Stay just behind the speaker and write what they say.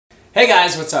Hey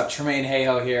guys, what's up? Tremaine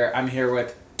Hayhoe here. I'm here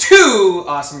with two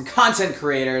awesome content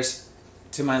creators.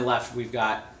 To my left, we've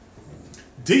got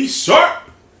DSHARP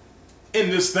in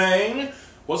this thing.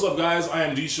 What's up, guys? I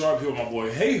am DSHARP here with my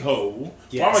boy Hayhoe.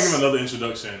 Yes. Why am I giving another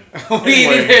introduction? we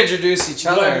need to introduce each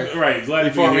other. Glad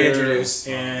before to be we here. introduce.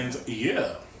 And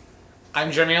yeah.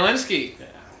 I'm Jeremy Olenski.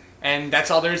 And that's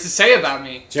all there is to say about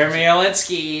me. Jeremy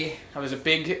Olenski. I was a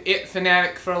big It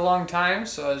fanatic for a long time,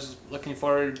 so I was looking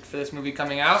forward for this movie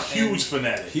coming out. Huge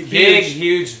fanatic.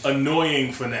 Huge.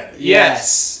 Annoying fanatic.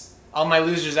 Yes. All my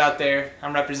losers out there,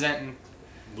 I'm representing.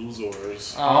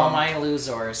 Losers. All my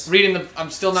losers.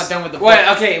 I'm still not done with the book.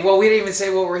 What? Okay, well, we didn't even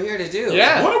say what we're here to do.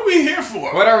 Yeah. What are we here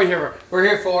for? What are we here for? We're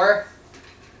here for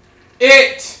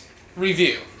It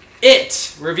review.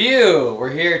 It review.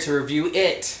 We're here to review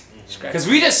it. Because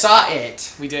we just saw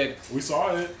it. We did. We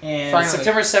saw it. And Finally.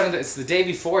 September 7th, it's the day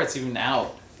before it's even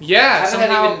out. Yeah. How did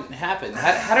that even happen?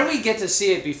 How did we get to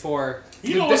see it before?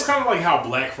 You know, it's kind of like how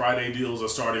Black Friday deals are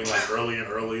starting like early and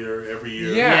earlier every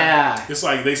year. Yeah. It's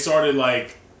like they started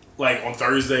like on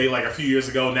Thursday, like a few years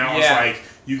ago. Now it's like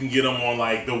you can get them on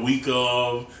like the week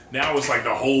of. Now it's like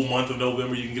the whole month of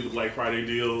November you can get the Black Friday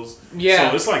deals. Yeah.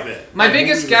 So it's like that. My like,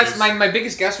 biggest guess, my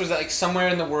biggest guess was that like somewhere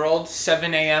in the world,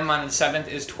 7 a.m. on the 7th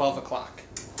is 12 o'clock.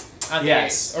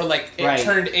 Yes. Or like it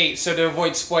turned 8, so to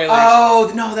avoid spoilers.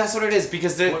 Oh, no, that's what it is.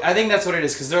 Because I think that's what it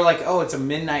is. Because they're like, oh, it's a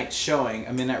midnight showing,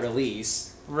 a midnight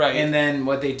release. Right. And then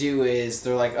what they do is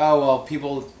they're like, oh, well,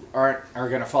 people are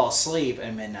going to fall asleep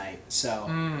at midnight. So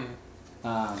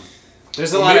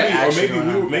there's a lot of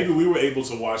action maybe we were able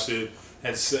to watch it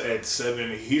at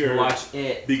 7 here. to watch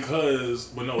it. Because,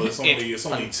 but no, it's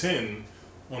only 10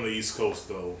 on the East Coast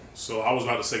though. So I was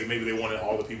about to say maybe they wanted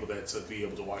all the people to be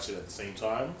able to watch it at the same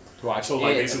time. So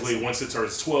like basically once it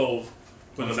turns 12,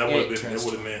 but no, that would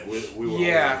have meant we were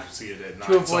able to see it at 9.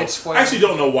 To avoid spoilers. I actually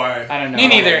don't know why. I don't know. Me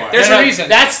neither. There's a reason.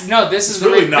 This is the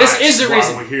really reason. This is the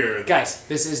reason. We're here. Guys,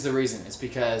 this is the reason. It's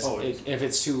because if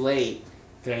it's too late,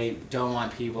 they don't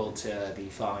want people to be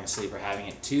falling asleep or having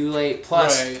it too late.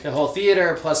 Plus the whole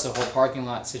theater, plus the whole parking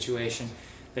lot situation.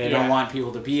 They don't want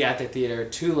people to be at the theater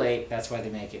too late. That's why they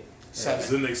make it 7.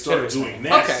 Then they start doing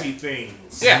nasty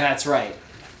things. Yeah, that's right.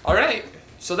 All right.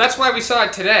 So that's why we saw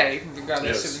it today.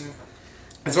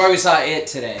 That's why we saw it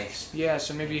today. Yeah,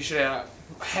 so maybe you should...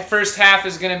 first half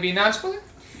is going to be non-spoiler?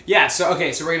 Yeah, so we're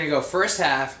going to go first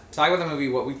half, talk about the movie,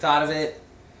 what we thought of it,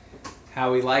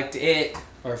 how we liked it,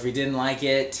 or if we didn't like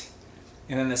it,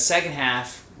 and then the second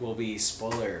half will be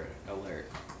spoiler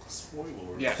alert.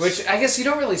 Spoiler. Yes. Which I guess you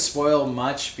don't really spoil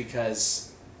much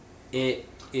because it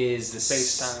is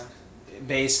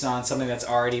based on something that's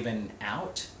already been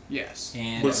out. Yes.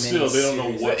 And but still, they don't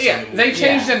know what's in the movie. They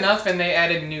changed enough and they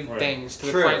added new things to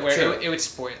the point where it would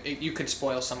spoil. You could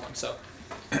spoil someone. So.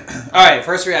 All right,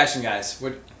 first reaction, guys.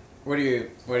 What are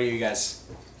you guys'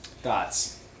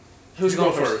 thoughts? Who's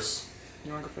going first?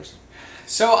 You want to go first?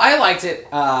 So I liked it.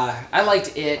 I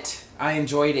liked it. I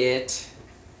enjoyed it.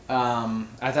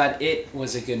 I thought it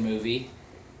was a good movie.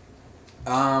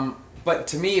 But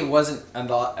to me, it wasn't a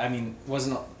lot. I mean,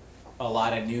 wasn't a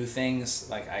lot of new things.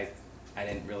 Like I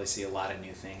didn't really see a lot of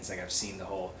new things. Like I've seen the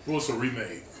whole. Well, it's a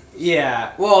remake.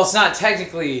 Yeah. Well, it's not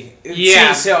technically.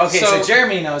 Yeah. So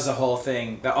Jeremy knows the whole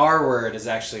thing. The R word is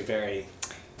actually very.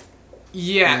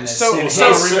 Yeah.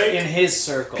 In his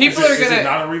circle. People are gonna. Is it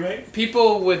not a remake?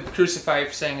 People would crucify you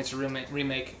for saying it's a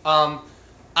remake.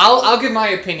 I'll give my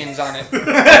opinions on it.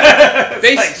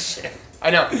 I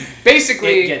know.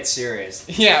 Basically, it gets serious.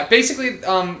 Yeah. Basically,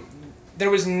 there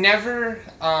was never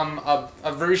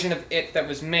a version of it that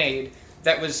was made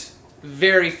that was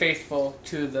very faithful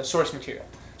to the source material.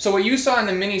 So what you saw in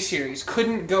the miniseries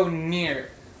couldn't go near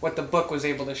what the book was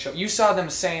able to show. You saw them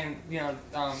saying, I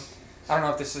don't know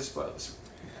if this is spoilers.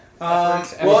 Well,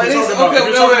 it is.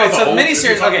 Okay, so the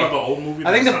miniseries. Okay,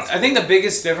 I think the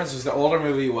biggest difference was the older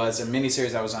movie was a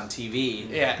miniseries that was on TV.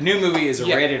 Yeah. New movie is a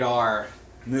rated R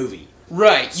movie.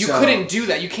 Right. You couldn't do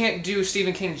that. You can't do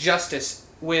Stephen King justice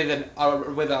with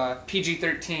a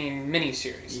PG-13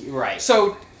 miniseries. Right.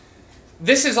 So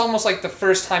this is almost like the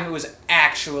first time it was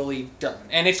actually done,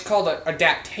 and it's called an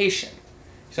adaptation.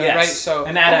 So, yes. Right. So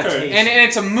an adaptation, and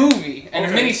it's a movie, and a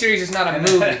miniseries is not a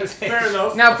movie. Fair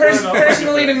enough. Now,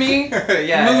 personally, to me,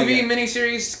 movie,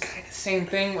 miniseries, kind of same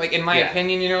thing. Like in my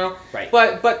opinion, Right.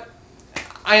 But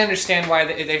I understand why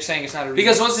they're saying it's not a remake.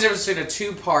 Because what's the difference between a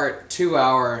 2-part,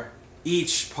 2-hour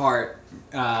each part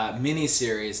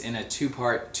miniseries and a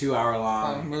 2-part, 2-hour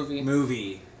long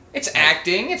movie? It's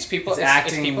acting. It's people.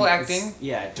 It's people acting.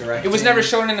 Directing. It was never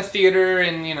shown in a theater,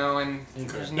 and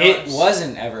it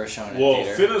wasn't ever shown in a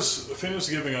theater. Well, finish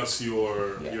giving us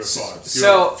your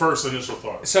thoughts. First initial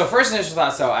thoughts. So first initial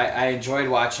thoughts, though, I enjoyed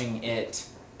watching it.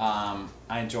 I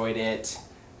enjoyed it.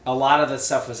 A lot of the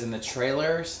stuff was in the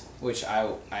trailers, which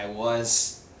I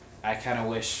kind of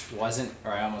wish wasn't,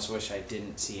 or I almost wish I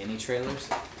didn't see any trailers.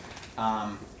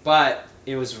 But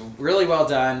it was really well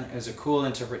done. It was a cool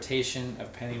interpretation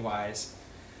of Pennywise.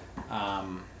 I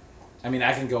mean,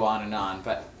 I can go on and on,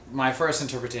 but my first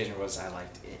interpretation was I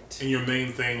liked it. And your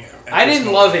main thing... I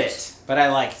didn't love it, but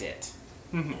I liked it.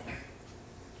 Mm-hmm.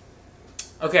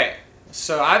 Okay,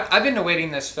 so I've been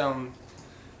awaiting this film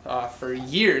for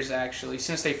years, actually,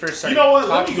 since they first started. You know what?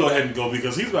 Let me go ahead and go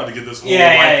because he's about to get this whole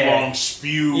lifelong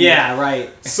spew. Yeah,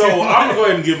 right. So I'm gonna go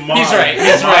ahead and give mine. He's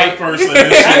right. First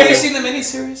initial. Have you seen the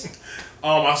miniseries?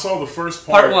 I saw the first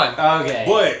part. Part 1. Okay.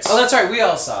 But that's right. We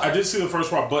all saw it. I did see the first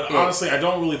part, but honestly, I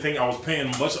don't really think I was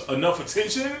paying enough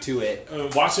attention to it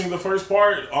watching the first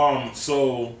part.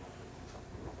 So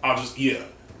I'll just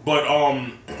But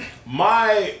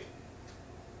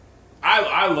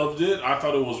I loved it. I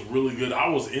thought it was really good. I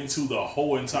was into the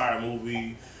whole entire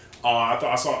movie. I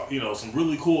thought I saw some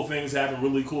really cool things happen,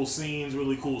 really cool scenes,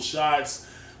 really cool shots.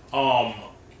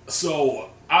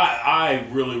 So I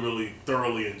really, really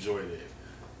thoroughly enjoyed it.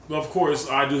 But of course,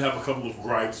 I do have a couple of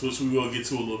gripes, which we will get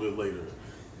to a little bit later.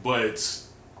 But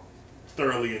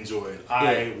thoroughly enjoyed.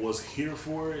 I was here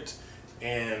for it,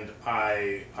 and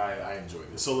I enjoyed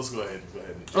it. So let's go ahead.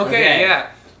 Okay,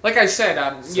 yeah. Like I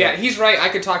said, he's right. I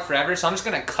could talk forever, so I'm just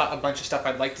gonna cut a bunch of stuff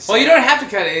I'd like to say. Well, you don't have to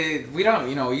cut it. We don't.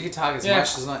 You can talk as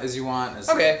much as you want.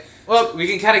 Okay. Well, we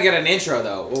can kind of get an intro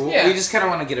though. We just kind of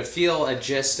want to get a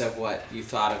gist of what you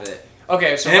thought of it.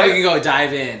 Okay, so and then we can go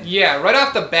dive in. Yeah, right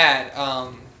off the bat,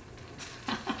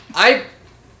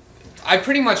 I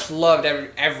pretty much loved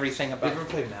everything about it. You ever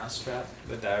played Mousetrap?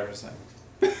 The Divers thing.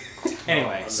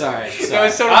 Anyway, sorry. No,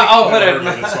 it's totally I'll put it.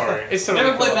 Sorry. It's totally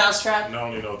you ever played Mousetrap? No, I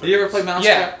only know that. You ever played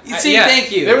Mousetrap? Yeah. See,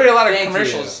 thank you. There were a lot of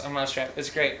commercials on Mousetrap. It's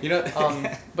great.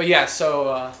 But yeah,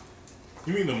 so.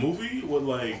 You mean the movie with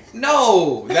like?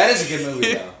 No, that is a good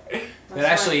movie though. It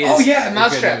actually is. Oh yeah,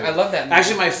 Mousetrap. I love that movie.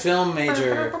 Actually, my film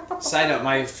major. Side note: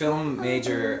 my film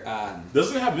major.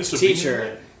 Doesn't it have Mr.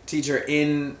 Teacher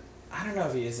in. I don't know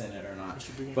if he is in it or not.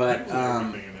 But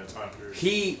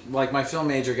he my film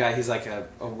major guy. He's like a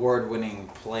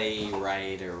award-winning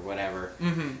playwright or whatever.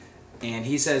 Mm-hmm. And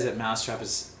he says that Mousetrap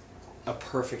is a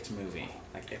perfect movie.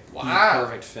 Like a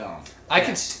perfect film. I'm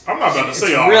not about to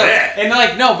say all that. And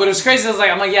no, but it was crazy.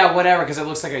 I'm like, yeah, whatever, because it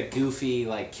looks like a goofy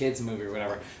kids movie or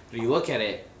whatever. But you look at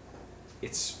it,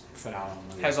 it's phenomenal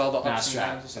movie. Has all the ups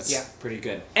and downs. That's pretty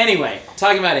good. Anyway,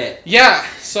 talking about it. Yeah.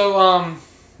 So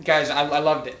guys, I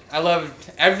loved it. I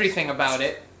loved everything about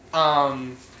it.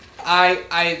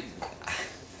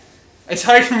 It's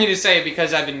hard for me to say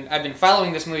because I've been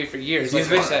following this movie for years. He's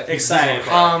been excited.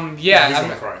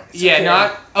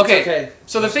 Okay.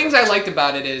 So the things I liked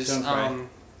about it is, I'm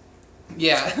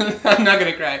not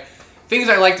gonna cry. Things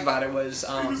I liked about it was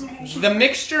the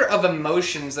mixture of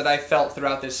emotions that I felt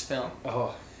throughout this film.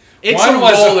 Oh, it's a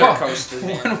roller coaster.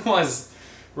 One was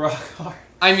rock hard.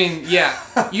 I mean, yeah,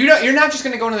 you're not just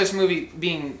gonna go into this movie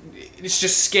it's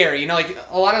just scary.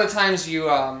 A lot of the times you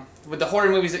with the horror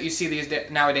movies that you see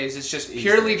nowadays, it's just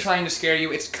purely trying to scare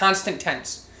you. It's constant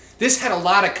tense. This had a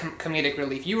lot of comedic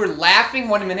relief. You were laughing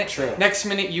 1 minute. True. Next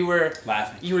minute you were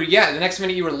laughing. The next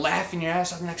minute you were laughing your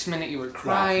ass off. The next minute you were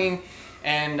crying. Laughing.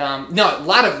 And a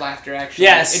lot of laughter actually.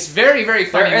 Yes, it's very, very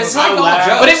funny. It's like all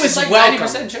jokes, but it was like welcome.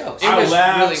 90% jokes. It was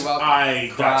really welcome.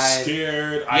 I got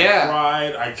scared. I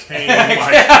cried. I came.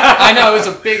 I know it was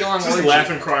a big long. Just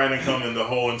laughing, crying, and coming the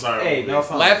whole entire movie. Hey, no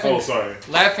fun.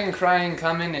 Laughing, crying,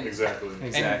 coming, and exactly,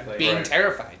 being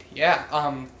terrified. Yeah.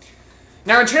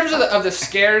 Now in terms of the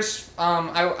scares,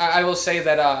 I will say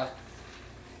that.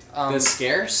 The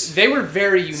scares? They were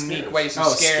very unique ways of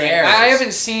scaring. I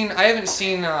haven't seen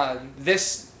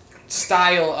this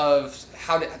style of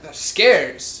the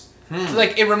scares.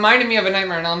 It reminded me of A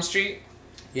Nightmare on Elm Street.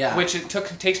 Yeah. Which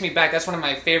takes me back. That's one of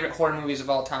my favorite horror movies of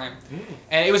all time.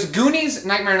 And it was Goonies,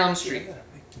 Nightmare on Elm Street.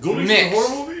 Goonies is a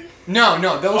horror movie?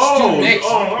 No, those two mixed.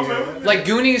 Okay. Like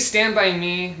Goonies, Stand By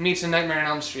Me meets A Nightmare on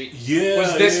Elm Street. Yeah.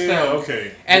 Was this film?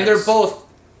 Okay. And they're both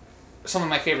some of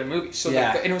my favorite movies. So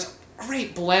and it was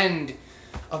great blend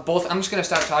of both. I'm just gonna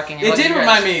stop talking. It did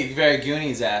remind me very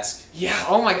Goonies-esque. Yeah.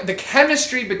 Oh my god, the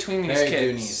chemistry between these kids.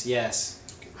 Goonies. Yes.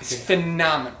 It's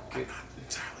phenomenal. I'm not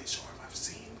entirely sure if I've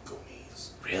seen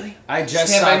Goonies. Really? I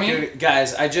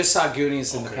just saw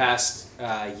Goonies in the past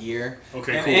year.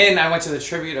 Okay, and, cool. And I went to the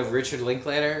tribute of Richard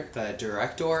Linklater, the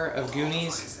director of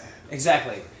Goonies.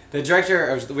 Exactly. The director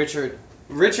of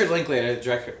Richard Linklater, the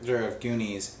director of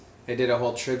Goonies. They did a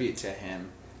whole tribute to him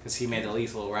because he made the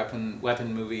Lethal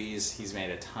Weapon movies. He's made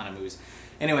a ton of movies.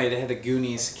 Anyway, they had the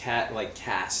Goonies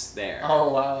cast there.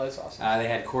 Oh wow, that's awesome. They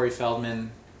had Corey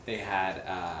Feldman. They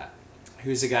had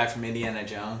who's the guy from Indiana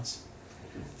Jones?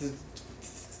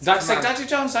 Dr.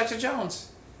 Jones.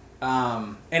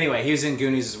 Anyway, he was in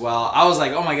Goonies as well. I was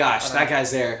like, oh my gosh, that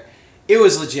guy's there. It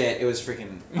was legit. It was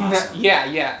freaking awesome.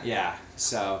 Yeah.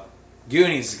 So,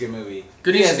 Goonies is a good movie.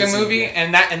 Goonies is a good movie,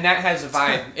 and that has a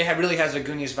vibe. It really has a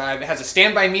Goonies vibe. It has a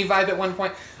Stand By Me vibe at one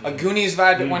point, a Goonies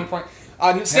vibe at one point.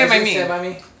 Stand By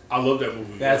Me. I love that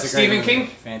movie. That's a great Stephen movie. King.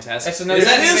 Fantastic.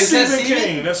 That is Stephen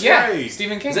King. That's right.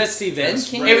 Stephen King. Is that Stephen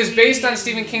King? It was based on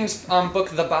Stephen King's book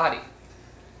The Body,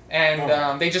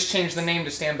 and they just changed the name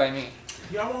to Stand By Me.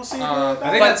 Y'all want to see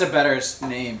I think that's a better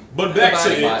name. But back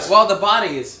to it. Well, The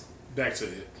Body is... Back to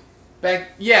it.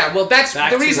 Well, that's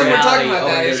the reason we're talking about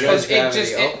that is because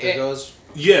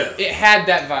it had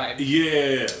that vibe.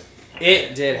 Yeah.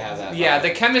 It did have that vibe. Yeah,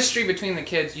 the chemistry between the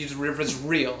kids was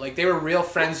real. Like, they were real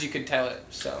friends, you could tell it.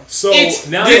 So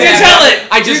now you can tell it!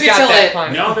 I just got that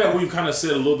pun. Now that we've kind of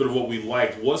said a little bit of what we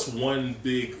liked, what's one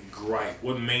big gripe?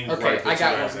 What main gripe that you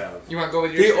guys have? You want to go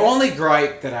with your The only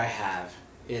gripe that I have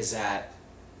is that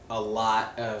a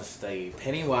lot of the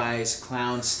Pennywise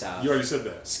clown stuff, you already said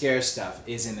that, scare stuff,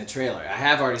 is in the trailer. I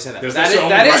have already said that.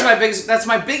 That's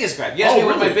my biggest gripe. You asked me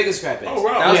what my biggest gripe is. Oh,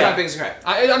 right. That was my biggest gripe.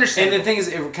 I understand. And the thing is,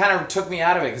 it kind of took me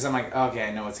out of it because I'm like, okay,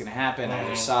 I know what's gonna happen. I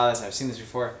just saw this. I've seen this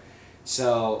before.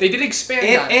 So they did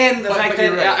expand on it. And the fact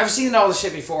that I've seen all the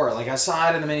shit before. Like, I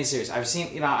saw it in the miniseries. I've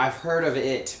seen, I've heard of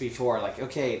it before. Like,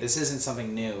 okay, this isn't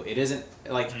something new. It isn't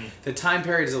like the time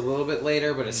period is a little bit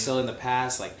later, but it's still in the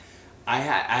past. Like, I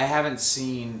haven't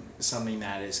seen something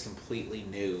that is completely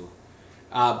new,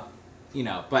 but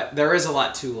there is a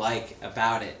lot to like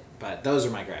about it. But those are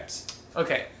my gripes.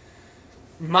 Okay,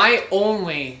 my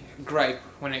only gripe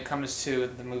when it comes to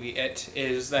the movie It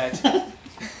is that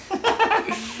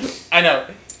I know.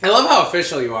 I love how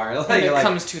official you are. When it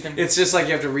comes to them, it's just like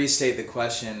you have to restate the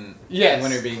question. Yes.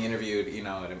 When you're being interviewed,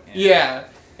 Yeah.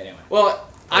 Anyway. Well,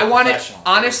 I wanted,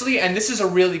 honestly, and this is a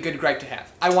really good gripe to have.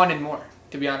 I wanted more.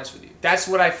 To be honest with you, that's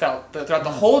what I felt throughout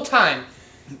the whole time.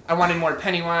 I wanted more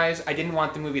Pennywise. I didn't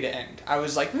want the movie to end. I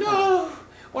was like, no,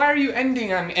 why are you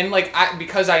ending on me? And like,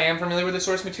 because I am familiar with the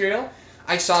source material,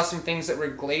 I saw some things that were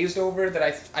glazed over that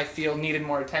I feel needed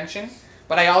more attention.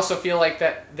 But I also feel like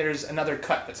that there's another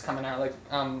cut that's coming out.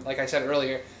 Like I said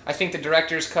earlier, I think the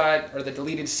director's cut or the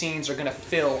deleted scenes are gonna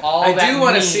fill all that. I do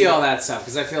want to see all that stuff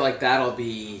because I feel like that'll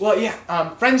be. Well, yeah.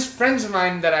 Friends of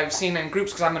mine that I've seen in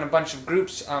groups, because I'm in a bunch of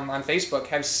groups on Facebook,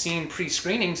 have seen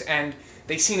pre-screenings and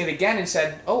they seen it again and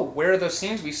said, "Oh, where are those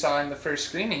scenes we saw in the first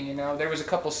screening?" There was a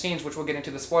couple scenes, which we'll get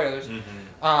into the spoilers,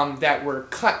 that were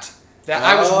cut that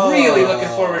I was really looking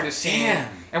forward to seeing,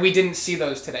 and we didn't see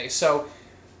those today. So.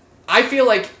 I feel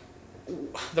like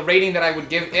the rating that I would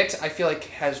give it, I feel like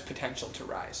has potential to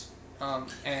rise.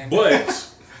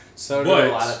 So do a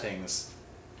lot of things.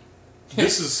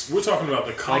 We're talking about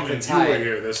the common viewer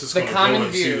here. That's just going to go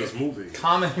and see this movie. The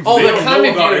common viewer is going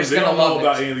to love it. They don't know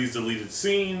about any of these deleted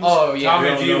scenes. Oh yeah,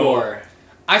 common viewer.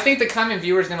 I think the common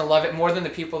viewer is going to love it more than the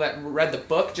people that read the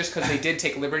book, just because they did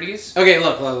take liberties. Okay,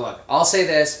 look. I'll say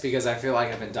this because I feel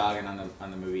like I've been dogging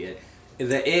on the movie.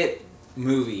 It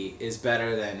movie is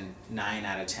better than 9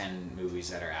 out of 10 movies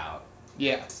that are out.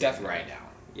 Yeah, definitely. Right now.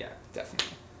 Yeah,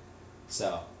 definitely.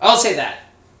 So, I'll say that.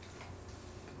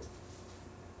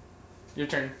 Your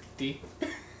turn, D.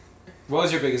 What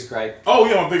was your biggest gripe? Oh,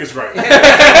 yeah, my biggest gripe.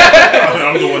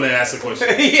 I'm the one that asked the question.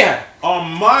 Yeah.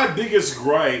 My biggest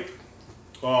gripe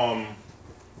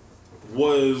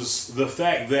was the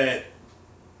fact that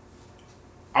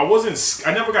I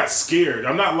never got scared.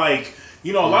 I'm not like...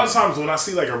 a lot of times when I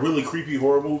see like a really creepy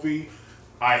horror movie,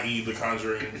 i.e. The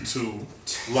Conjuring 2,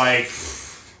 like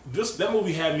that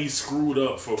movie had me screwed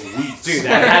up for weeks. Dude,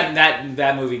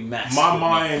 that movie messed. My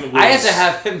mind was... I had to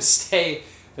have him stay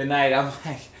the night. I'm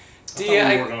like,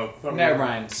 never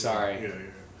mind. Sorry. Yeah.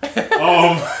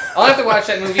 I'll have to watch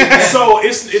that movie again. So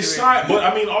it's not, but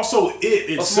I mean, also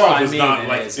it itself is not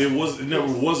like it never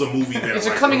was a movie that it's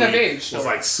a coming of age. It was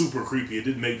like super creepy. It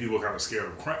did make people kind of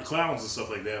scared of clowns and stuff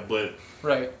like that. But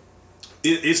right,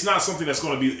 it's not something that's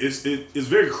going to be. It's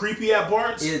very creepy at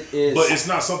parts. It is, but it's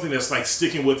not something that's like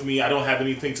sticking with me. I don't have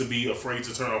anything to be afraid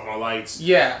to turn off my lights.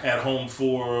 At home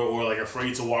for, or like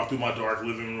afraid to walk through my dark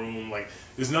living room. Like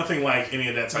there's nothing like any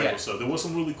of that type of stuff. There was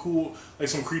some really cool, like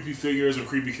some creepy figures and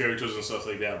creepy characters and stuff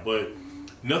like that. But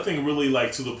nothing really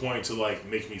like to the point to like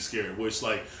make me scared. Which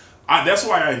like, that's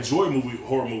why I enjoy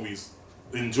horror movies.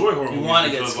 Enjoy horror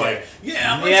movies because like,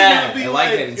 I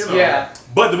like it. You know,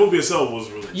 but the movie itself was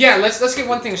really Let's get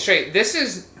one thing straight. This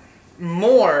is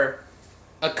more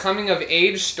a coming of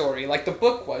age story, like the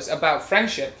book was about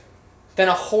friendship, than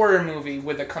a horror movie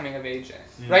with a coming of age in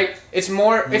it. Right? It's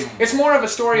more it's more of a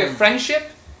story of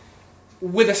friendship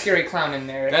with a scary clown in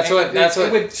there. That's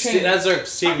our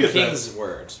Stephen King's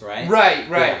words, right?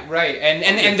 Right.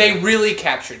 And they really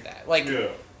captured that. Like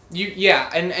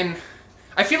and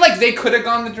I feel like they could have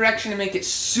gone the direction to make it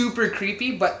super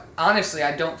creepy, but honestly,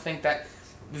 I don't think that.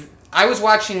 I was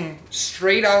watching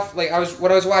straight off, like I was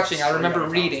watching, I remember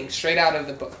reading straight out of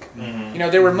the book. Mm-hmm. You know,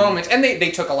 there were moments, and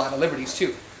they took a lot of liberties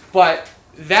too, but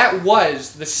that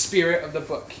was the spirit of the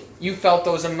book. You felt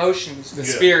those emotions. The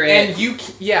spirit. And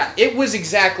it was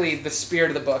exactly the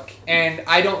spirit of the book. And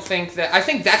I think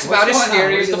that's about as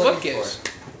scary as the book is.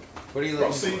 What are you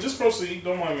looking for? Just proceed.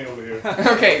 Don't mind me over here.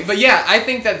 Okay, but I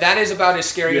think that is about as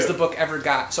scary as the book ever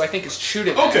got. So I think it's true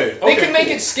to that. Okay. They can make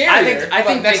it scarier. I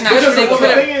think that's not true.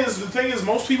 The thing is,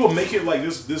 most people make it like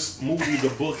this movie,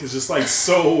 the book is just like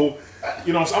so,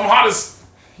 you know, I'm hot as...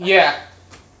 Yeah.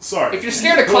 Sorry. If you're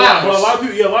scared of clowns. But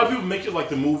a lot of people make it like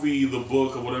the movie, the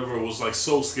book, or whatever was like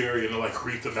so scary and it like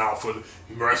creeped them out for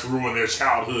ruin their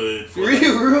childhood.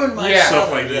 Ruined my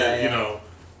stuff like that, you know.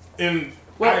 And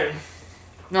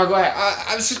no, go ahead.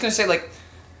 I was just gonna say like,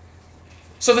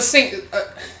 so the thing.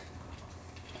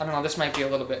 I don't know. This might be a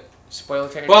little bit spoiler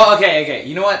territory. Well, okay.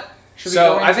 You know what?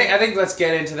 I think let's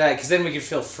get into that because then we can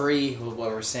feel free with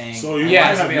what we're saying. So you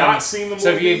have not seen the movie.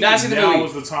 So if you've not seen the movie, now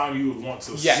is the time you would want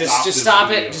to just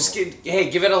stop it. Just give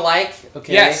it a like.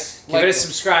 Okay. Yes. Give it a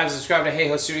subscribe. Subscribe to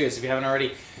Hayhoe Studios if you haven't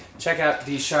already. Check out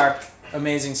DSHARP.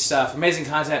 Amazing stuff. Amazing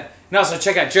content. And also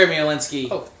check out Jeremy Olenski.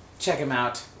 Oh, check him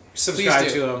out. Subscribe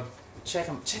to him. Check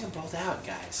them both out,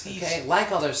 guys. Okay,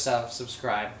 like all their stuff.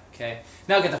 Subscribe. Okay,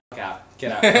 now get the fuck out.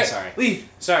 Get out. I'm sorry. Leave.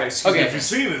 Sorry. Excuse me. If you've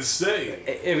seen it, stay.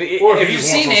 If you've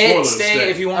seen it,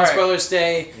 stay. If you want spoilers,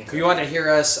 stay. Okay. If you want to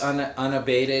hear us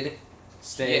unabated,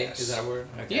 stay. Yes. Is that a word?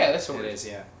 Okay. Yeah, that's what it is.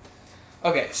 Yeah.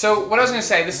 Okay, so what I was gonna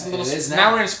say, this is a little.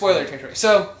 Now we're in spoiler territory.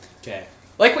 So. Okay.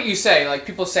 Like what you say, like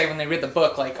people say when they read the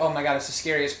book, like, oh my god, it's the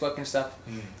scariest book and stuff.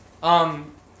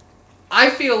 I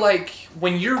feel like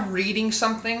when you're reading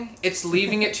something, it's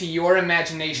leaving it to your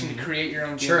imagination to create your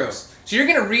own demons. True. So you're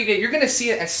going to read it, you're going to see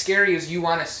it as scary as you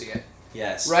want to see it.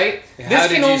 Yes. Right? This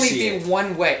can only be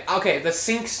one way. Okay, the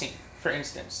sink scene, for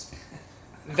instance.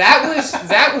 That was...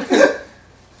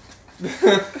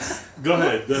 Go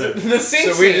ahead. The sink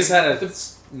scene. So we just had a...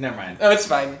 Never mind. Oh, it's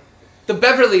fine. The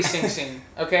Beverly sink scene,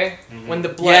 okay? Mm-hmm. When the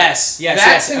blood... Yes.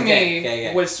 That to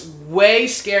me was way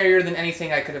scarier than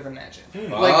anything I could have imagined.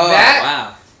 Like that...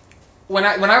 Wow. When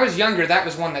I was younger, that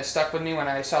was one that stuck with me when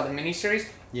I saw the miniseries.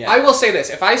 Yeah. I will say this: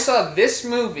 if I saw this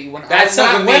movie when I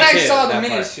saw the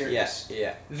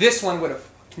miniseries, this one would have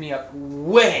fucked me up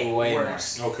way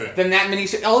worse than that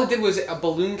miniseries. All it did was a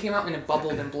balloon came out and it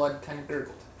bubbled and blood kind of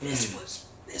gurgled.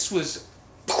 This was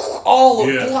all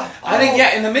of blood. I think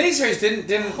in the miniseries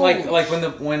didn't like when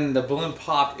the balloon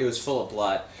popped, it was full of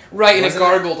blood. Right, and it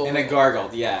gargled a little. And it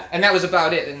gargled, yeah. And that was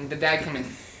about it. And the dad came in.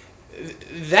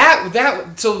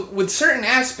 So with certain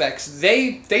aspects,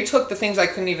 they took the things I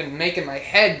couldn't even make in my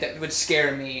head that would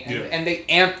scare me, and they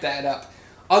amped that up.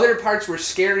 Other parts were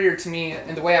scarier to me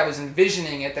in the way I was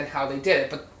envisioning it than how they did it.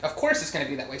 But of course it's going to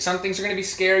be that way. Some things are going to be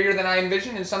scarier than I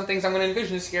envisioned, and some things I'm going to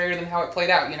envision is scarier than how it played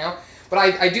out, you know? But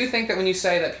I do think that when you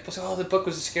say that people say, oh, the book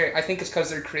was scary, I think it's because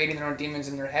they're creating their own demons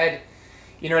in their head.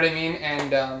 You know what I mean?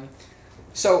 And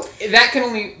so that can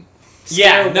only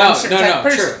scare one certain type of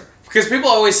person. Sure. Because people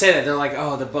always say that. They're like,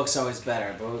 oh, the book's always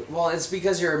better. But, well, it's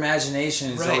because your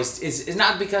imagination is always... It's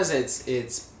not because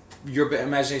it's your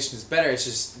imagination is better. It's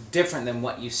just different than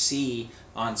what you see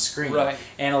on screen. Right.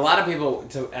 And a lot of people,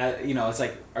 it's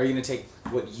like, are you going to take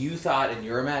what you thought in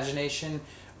your imagination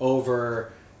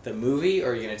over the movie,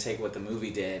 or are you going to take what the movie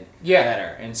did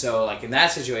better? And so, like, in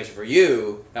that situation for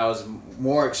you, that was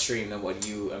more extreme than what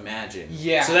you imagined.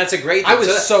 Yeah. So that's a great thing. I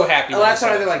was so happy. That's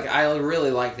what I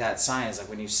really like that science. Like,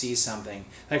 when you see something,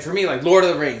 like for me, like Lord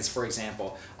of the Rings, for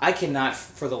example, I cannot,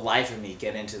 for the life of me,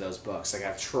 get into those books. Like,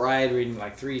 I've tried reading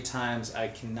like 3 times. I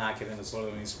cannot get into those Lord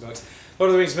of the Rings books. Lord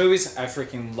of the Rings movies, I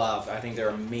freaking love. I think they're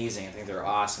amazing. I think they're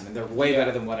awesome. And they're way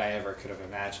better than what I ever could have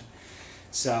imagined.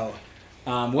 So...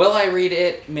 will I read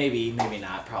it? Maybe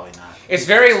not. Probably not. It's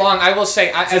very long. I will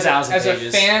say, as a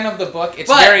fan of the book, it's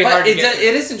very hard to get through.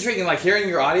 It is intriguing, like hearing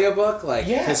your audiobook, like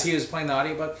because he was playing the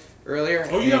audiobook earlier.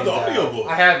 Oh, you have the audiobook?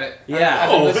 I have it.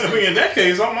 Yeah. In that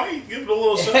case, I might give it a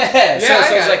little shot. So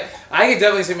it's like I could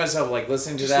definitely see myself like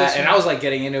listening to that, and I was like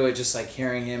getting into it, just like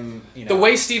hearing him. You know, the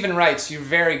way Stephen writes, you're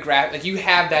very like you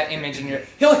have that image in your.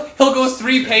 He'll go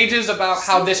 3 pages about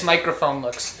how this microphone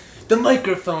looks. The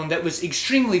microphone that was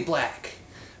extremely black,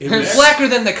 blacker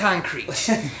than the concrete,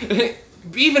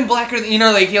 even blacker than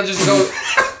like he'll just go.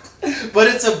 But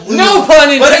it's a blue. No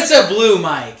pun intended. But it's a blue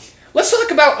mic. Let's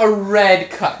talk about a red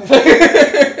cup.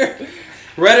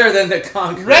 Redder than the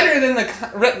concrete. Redder than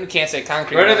the we can't say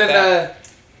concrete. Redder than the.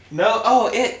 No. Oh,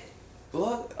 it.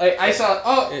 Look. I saw.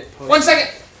 Oh, 1 second.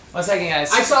 1 second,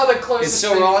 guys. I saw the closest. It's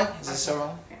still rolling. Is it still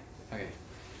rolling? Okay.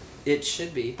 It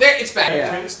should be. There, it's back.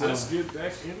 Yeah.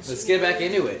 Let's get back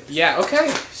into it. Yeah. Okay.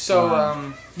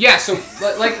 So yeah. So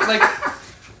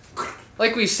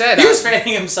like we said, he was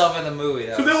fanning himself in the movie.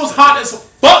 Because it was hot as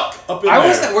fuck up in there.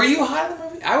 wasn't. Were you hot in the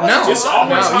movie? I wasn't. No, it's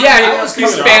always hot. Yeah, he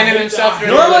was fanning himself.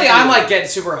 Normally, I'm like getting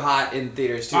super hot in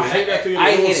theaters too. I hate that theater.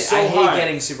 I hate it. So I hate hot.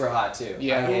 getting super hot too.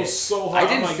 Yeah, it was so hot. I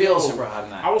didn't feel super hot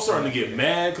in that. I was starting to get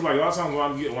mad because like a lot of times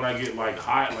when I get like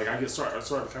hot, like I start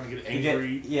to kind of get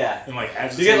angry. And like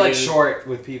agitated. You get like short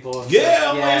with people.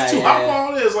 Yeah, like, it's too hot for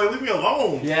all this. Like leave me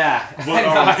alone. Yeah,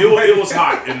 but it was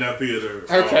hot in that theater.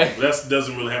 Okay, that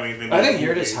doesn't really have anything. I think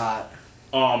you're just hot.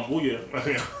 Well, yeah.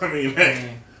 I mean,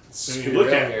 man. Let's just be real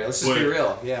here. Let's just be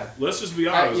real. Yeah. Let's just be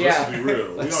honest. Yeah. Let's just be real.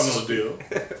 We all know the deal.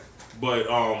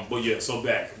 But yeah. So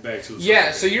back to the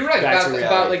yeah. So you're right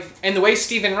about like and the way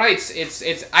Stephen writes.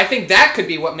 It's. I think that could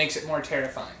be what makes it more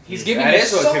terrifying. He's giving you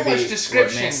so much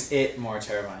description. What makes it more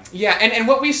terrifying. Yeah, and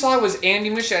what we saw was Andy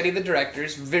Muschietti, the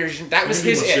director's version. That was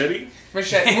his Muschietti?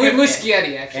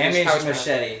 Muschietti, actually. Andy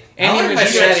Muschietti. Andy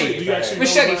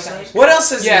Muschietti. What else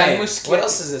has he made? What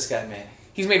else has this guy made?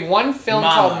 He's made one film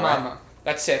called Mama. Right?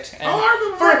 That's it. And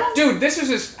I remember dude, this was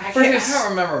his. I don't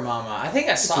remember Mama. I think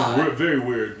I saw it. It's a very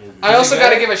weird movie. I also got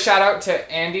to give a shout out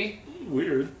to Andy.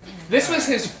 Weird. This was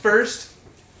his first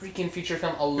freaking feature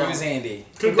film alone. Who's Andy?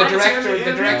 The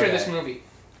director of this movie.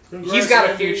 Congrats, he's got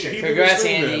a Andy. future. Congrats,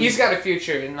 Andy. He's got a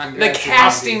future. And the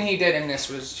casting he did in this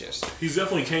was just. He's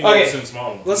definitely came out since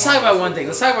Mama. Let's talk about one thing.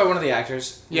 Let's talk about one of the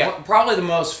actors. Yeah. Probably the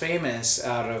most famous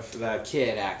out of the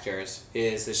kid actors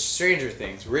is the Stranger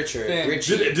Things, Richie.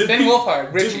 Finn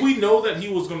Wolfhard. Did we know that he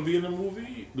was going to be in the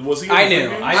movie? Was he? I knew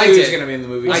he was going to be in the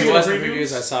movie. He was in the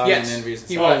previews. I saw him in the interviews.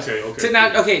 He was.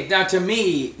 Okay. Now to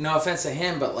me, no offense to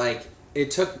him, but like. It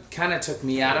took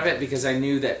me out of it because I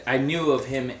knew of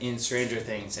him in Stranger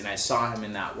Things and I saw him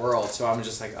in that world, so I'm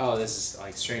just like, oh, this is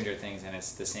like Stranger Things and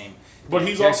it's the same. But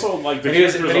he's also like the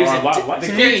characters are a lot like.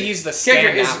 To me, he's the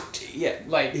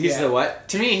standout. He's the what?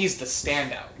 To me, he's the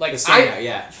standout. Like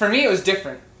For me, it was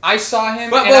different. I saw him.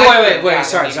 But wait.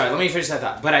 Sorry. Let me finish that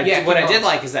thought. But what I did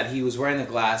like is that he was wearing the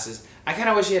glasses. I kind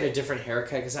of wish he had a different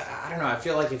haircut because I don't know. I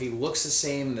feel like if he looks the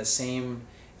same.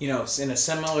 You know, in a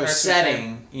similar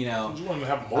setting, you know. You want him to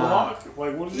have a mohawk?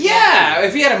 Like, what is he? Yeah,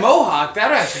 if he had a mohawk, that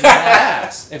would actually be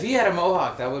badass. If he had a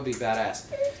mohawk, that would be badass.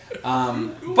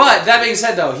 But that being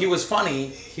said, though, he was funny.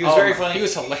 He was very funny. He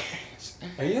was hilarious.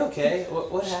 Are you okay?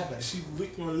 What happened? She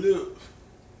licked my lip.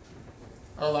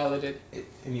 Oh, Lila did.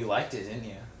 And you liked it, didn't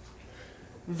you?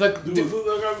 Do it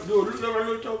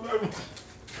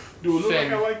look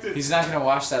like I liked it? He's not going to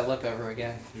wash that lip ever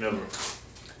again. Never.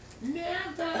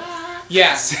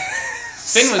 Yes.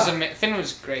 Finn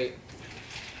was great.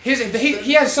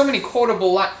 He has so many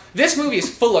quotable lines. This movie is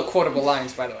full of quotable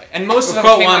lines, by the way, and most of them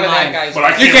came out of that guy's.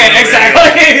 But you can't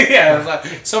exactly. Yeah,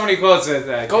 so many quotes with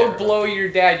that. Go blow your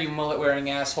dad, you mullet-wearing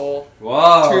asshole.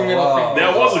 Whoa. 2 middle fingers.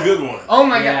 That was a good one. Oh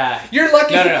my god. You're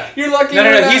lucky. No. You're lucky.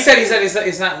 No. He said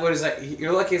it's not. What is that?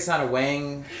 You're lucky it's not a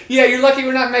wang. Yeah, you're lucky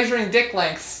we're not measuring dick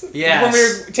lengths. Yeah. When we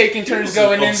were taking turns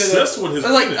going into the. With his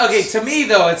like okay, to me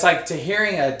though, it's like to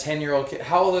hearing a 10-year-old kid.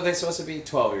 How old are they supposed to be?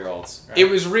 12-year-olds. Right? It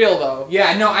was real though.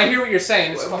 Yeah. No, I hear what you're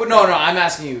saying. But no. I'm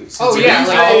asking you. Oh yeah,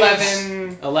 like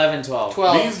 11, 12.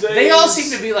 These days, they all seem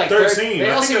to be like 13.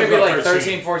 They all seem to be like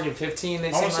 13, 14, 15.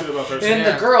 They seem like about 13. And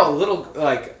the girl,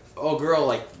 like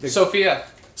Sophia.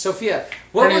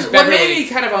 What made me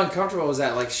kind of uncomfortable was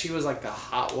that like she was like the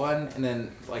hot one, and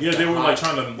then like they were like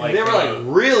trying to like they were like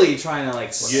really trying to like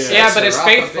but it's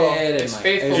faithful. It's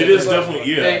faithful. It is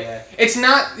definitely It's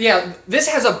not This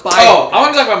has a Bible. Oh, I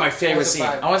want to talk about my favorite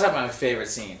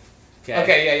scene.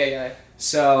 Okay. Yeah.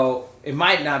 So it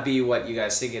might not be what you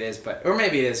guys think it is, or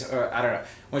maybe it is, or I don't know.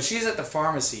 When she's at the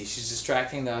pharmacy, she's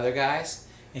distracting the other guys,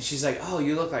 and she's like, "Oh,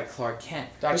 you look like Clark Kent."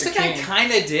 Which the guy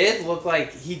kind of did look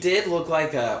like. He did look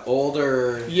like a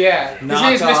older. Yeah, his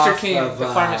name is Mr. King, the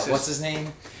pharmacist. What's his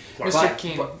name? Mr.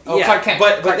 King. Clark Kent.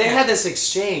 But they had this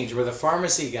exchange where the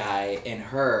pharmacy guy and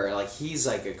her, like, he's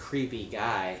like a creepy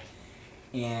guy.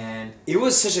 And it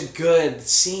was such a good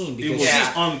scene because it was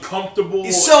just uncomfortable.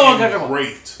 It's so uncomfortable.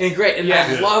 Great. And great. And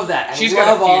I love that. She's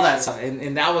love all that stuff.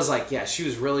 And that was like, she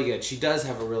was really good. She does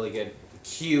have a really good,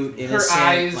 cute, innocent, her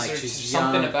eyes, like she's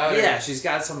something about her. Yeah, she's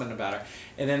got something about her.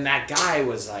 And then that guy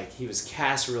was like, he was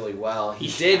cast really well. He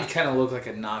did kind of look like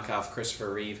a knockoff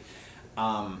Christopher Reeve.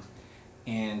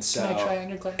 And so, can I try on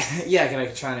your glass? Yeah, can I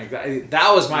try on your glass?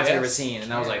 That was my favorite scene,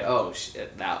 and I was like, oh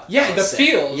shit, that the sick.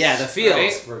 feels. Yeah, the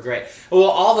feels were great. Well,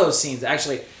 all those scenes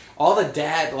actually, all the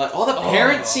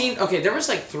parent scene. Okay, there was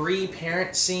like 3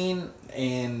 parent scene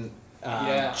and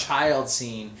child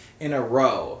scene in a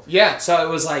row. Yeah. So it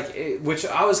was like, which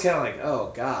I was kind of like,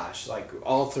 oh gosh, like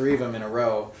all 3 of them in a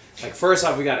row. Like first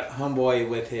off, we got Homeboy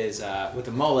with his with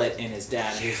the mullet and his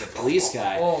dad. He's a police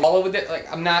guy. All with it.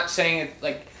 Like I'm not saying it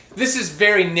like. This is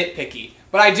very nitpicky,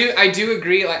 but I do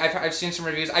agree. Like I've seen some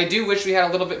reviews. I do wish we had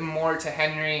a little bit more to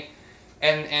Henry,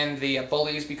 and the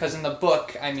bullies, because in the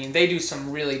book, I mean, they do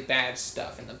some really bad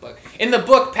stuff in the book. In the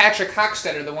book, Patrick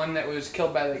Hockstetter, the one that was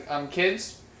killed by the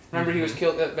kids. Remember, he was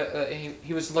killed.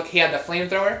 He had the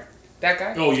flamethrower. That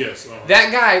guy. Oh yes.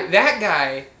 That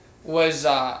guy was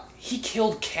he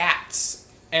killed cats.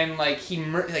 And like he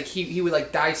would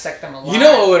like dissect them alive. You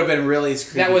know what would have been really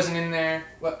creepy? That wasn't in there.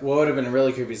 What would have been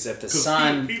really creepy is if the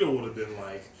son. Peter would have been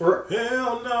like,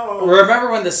 hell no. Remember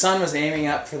when the son was aiming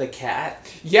up for the cat?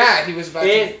 Yeah, he was about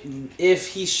if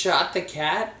he shot the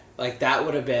cat, like that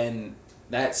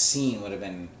scene would have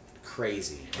been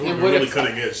crazy. It would have been really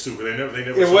cutting edge too, but they never.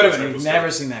 It would have been. You've never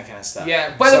seen that kind of stuff.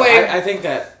 Yeah. By the way, I think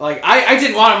that like I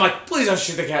didn't want. I'm like, please don't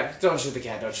shoot the cat. Don't shoot the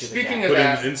cat. Don't shoot the cat. Speaking of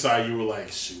that, but inside you were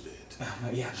like, shoot it.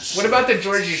 Yeah. What about the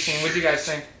Georgie scene? What do you guys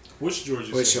think? Which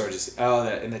Georgie? Which Georgie? Oh,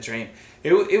 in the train.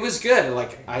 It was good.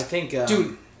 Like I think.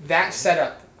 Dude, that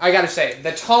setup. I gotta say,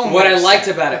 the tone. What I liked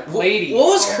about it, lady. What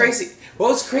was crazy? What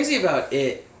was crazy about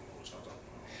it?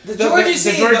 The Georgie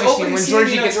scene. The Georgie scene when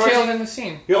Georgie gets killed in the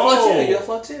scene. You'll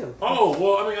float too. Oh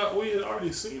well, I mean, we had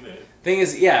already seen it. Thing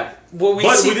is, yeah. Well, we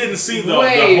didn't see the whole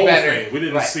thing. We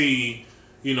didn't see.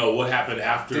 You know what happened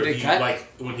after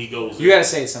when he goes. You gotta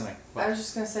say something. I was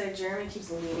just gonna say Jeremy keeps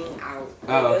leaning out.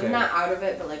 Oh, okay. Not out of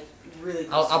it, but like really.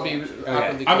 Close I'll be.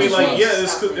 Okay. I mean, like,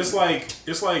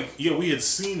 it's like we had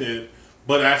seen it,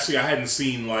 but actually I hadn't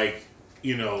seen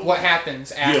what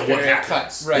happens after it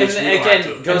cuts. Right. And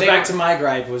again, goes back to my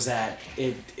gripe was that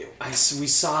we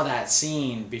saw that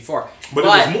scene before, but there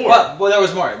was more. Well, there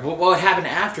was more. But what happened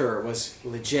after was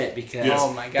legit because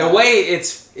oh my God. The way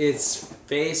its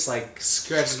face like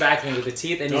stretches back into the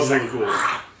teeth, and he's like, really cool.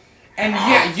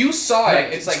 And you saw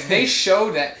it. It's like they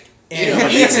showed that.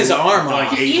 And he eats his arm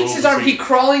off. He eats his arm. He's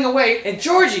crawling away. And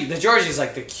Georgie's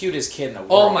like the cutest kid in the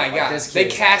world. Oh my God! They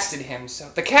casted him so.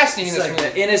 The casting in this movie.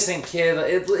 The innocent kid,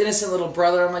 the innocent little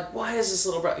brother. I'm like, why is this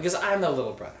little brother? Because I'm the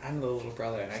little brother. I'm the little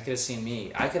brother, and I could have seen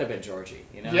me. I could have been Georgie.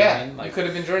 You know? Yeah, what I mean? Like, you could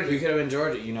have been Georgie. We could have been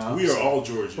Georgie. You know. We are all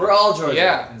Georgie. We're all Georgie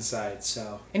inside.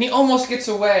 So. And he almost gets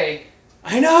away.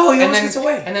 I know, he almost gets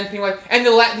away. And then Pennywise. And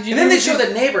then they show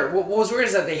the neighbor. What was weird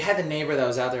is that they had the neighbor that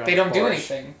was out there on They don't do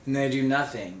anything. And they do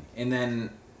nothing. And then,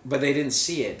 but they didn't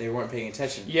see it. They weren't paying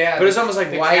attention. Yeah. But it's almost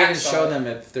like, why even show them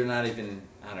if they're not even,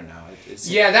 I don't know.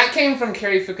 That came from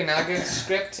Cary Fukunaga's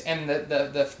script, and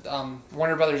the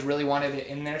Warner Brothers really wanted it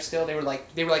in there still. They were like,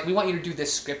 we want you to do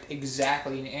this script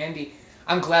exactly. And Andy,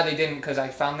 I'm glad they didn't because I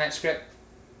found that script.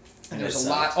 And there's a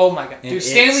lot. Oh my God. Dude,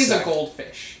 Stanley's a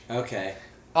goldfish. Okay.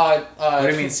 What do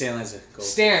you mean Stanley's a goldfish?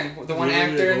 Stan, the one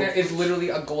actor in there, is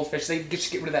literally a goldfish. They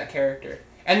just get rid of that character,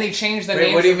 and they changed the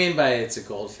name. What do you mean by it's a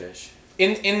goldfish?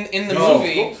 In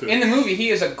the movie, he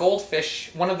is a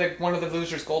goldfish. One of the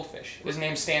losers' goldfish. His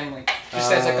name's Stanley.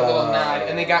 Just as like a little nod,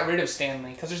 and they got rid of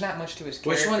Stanley because there's not much to his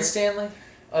character. Which one's Stanley?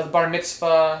 The bar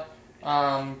mitzvah,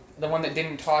 the one that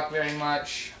didn't talk very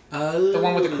much. The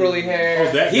one with the curly hair.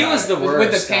 Oh, that guy. He was the worst.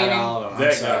 With the painting.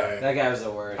 That guy was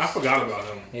the worst. I forgot about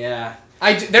him. Yeah.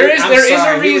 There is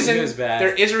a reason. He was bad.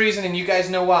 There is a reason, and you guys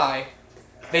know why.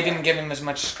 They didn't give him as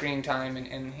much screen time,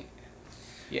 and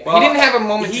he didn't have a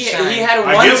moment to shine. He had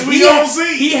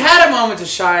He had a moment to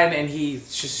shine, and he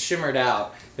just shimmered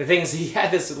out. The thing is, he had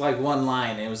this like one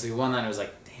line, and it was the one line. I was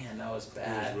like, "Damn, that was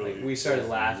bad." We started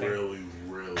laughing. Really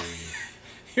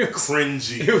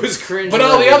cringy. It was cringy. But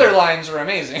all the other lines were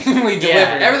amazing. We delivered.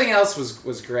 Yeah, everything else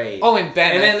was great. Oh, and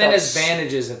Ben. And then his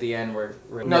bandages at the end were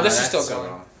no, this is still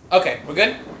going. Okay, we're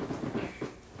good?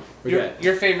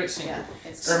 Your favorite scene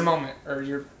or moment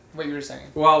or what you were saying?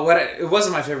 Well, it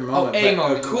wasn't my favorite moment.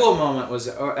 A cool moment was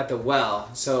at the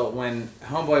well. So when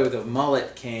Homeboy with the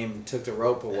mullet took the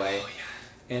rope away,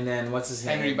 and then what's his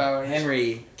name? Henry Bowers.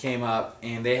 Henry came up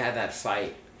and they had that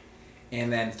fight, and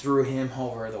then threw him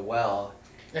over the well,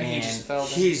 and he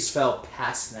just fell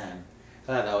past them.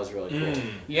 thought that was really cool.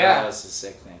 Yeah. That was a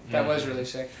sick thing. That was really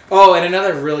sick. Oh, and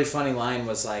another really funny line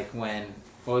was like when,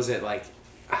 what was it, like,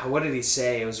 what did he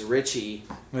say? It was Richie.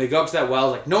 When they go up to that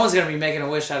well, like, no one's going to be making a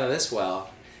wish out of this well.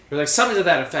 Or like something to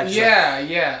that effect. Yeah, like,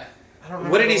 yeah. I don't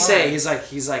remember what did he say? line.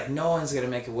 He's like, no one's going to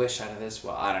make a wish out of this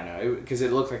well. I don't know. Because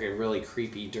it looked like a really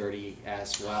creepy,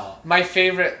 dirty-ass well. My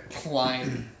favorite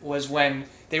line was when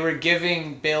they were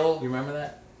giving Bill... You remember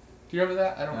that? Do you remember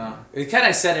that? I don't know. It kind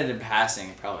of said it in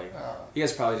passing, probably. You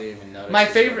guys probably didn't even notice. My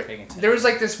favorite... There was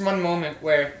like this one moment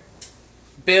where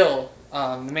Bill,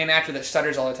 the main actor that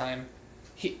stutters all the time,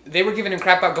 they were giving him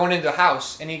crap about going into the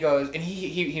house, and he goes, and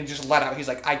he just let out. He's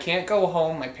like, I can't go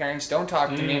home. My parents don't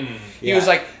talk to me. He was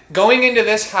like, going into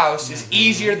this house is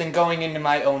easier than going into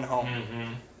my own home.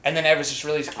 And then I was just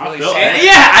really sad. I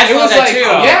felt that too.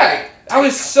 Yeah. I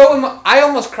was I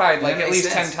almost cried like at least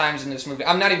 10 times in this movie.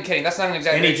 I'm not even kidding. That's not an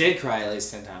exaggeration. And he did cry at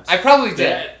least 10 times. I probably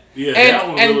did. That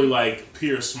one really like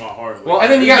pierced my heart. Like, well, and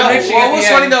then you got Richie. What was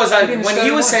funny though is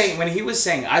when he was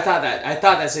saying, I thought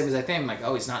that same as I think. I'm like,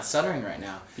 oh, he's not stuttering right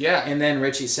now. Yeah. And then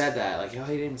Richie said that, like, oh,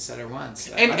 he didn't stutter once.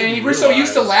 And you were so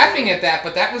used to laughing at that,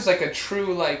 but that was like a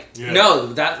true like. Yeah. No,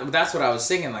 that's what I was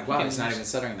thinking. Like, wow, he's not even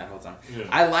stuttering that whole time. Yeah.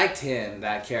 I liked him,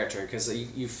 that character, because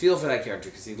you feel for that character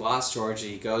because he lost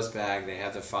Georgie. He goes back. They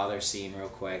have the father scene real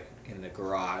quick in the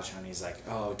garage, and he's like,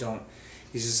 oh, don't.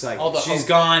 He's just like, she's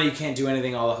gone. You can't do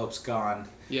anything. All the hope's gone.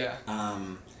 Yeah.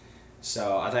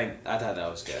 So I thought that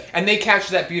was good. And they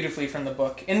captured that beautifully from the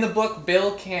book. In the book,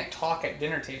 Bill can't talk at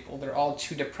dinner table. They're all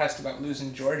too depressed about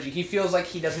losing Georgie. He feels like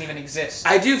he doesn't even exist.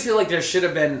 I do feel like there should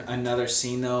have been another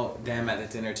scene though, them at the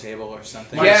dinner table or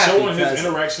something. Like showing his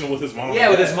interaction with his mom. Yeah,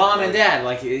 with his mom and dad.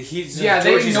 Like he's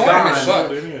Georgie's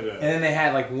gone. And then they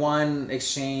had like one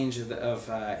exchange of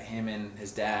him and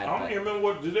his dad. I don't even remember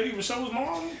what did they even show his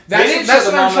mom? That's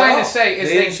what I'm trying to say.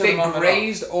 Is they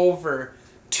grazed over.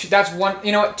 That's one.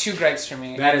 You know what? 2 gripes for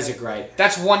me. That is a gripe.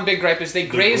 That's one big gripe. Is they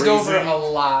grazed over a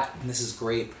lot. And this is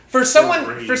grape. For someone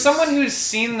who's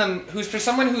seen them, for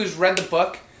someone who's read the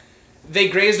book, they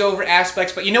grazed over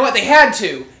aspects. But you know what? They had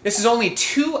to. This is only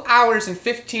 2 hours and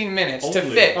 15 minutes to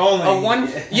fit a one.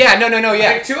 Yeah, no.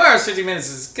 Yeah, like 2 hours 15 minutes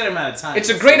is a good amount of time. It's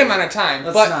a great amount of time,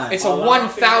 but it's a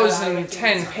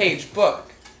 1,010-page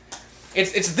book.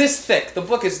 It's this thick. The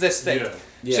book is this thick.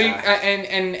 Yeah. So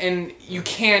and you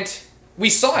can't. We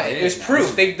saw it. It was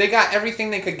proof. They got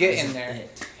everything they could get in there.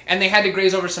 And they had to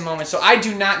graze over some moments. So I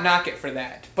do not knock it for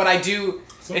that. But I do...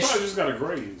 Sometimes you just gotta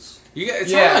graze.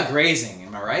 It's all about grazing,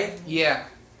 am I right? Yeah.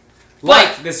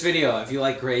 Like this video, if you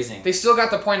like grazing. They still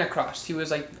got the point across. He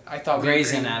was like, I thought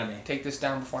Grazing anatomy. Take this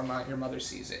down before your mother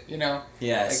sees it, you know?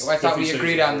 Yes. Like, I thought we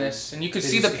agreed on this. And you could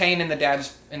see the pain in the dad,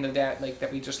 like,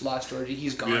 that we just lost Georgie.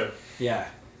 He's gone. Yeah.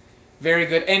 Very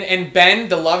good. And Ben,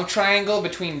 the love triangle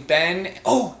between Ben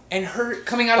and her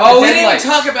coming out of the dead we didn't light.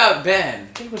 talk about Ben.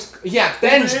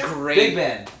 Ben's great. Big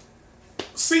Ben.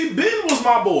 See, Ben was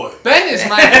my boy. Ben is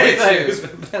my boy too.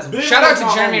 Shout out to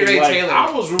Jeremy Ray Taylor.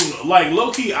 I was rooting, like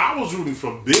low key, I was rooting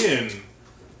for Ben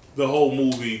the whole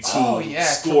movie to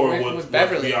score with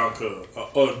Beverly. Bianca,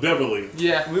 Beverly.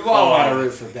 Yeah, we all want to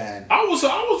root for Ben. I was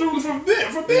rooting for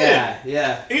Ben.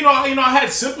 Yeah. You know, I had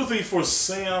sympathy for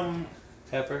Sam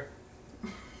Pepper.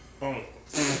 Oh.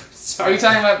 Are you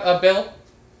talking about Bill?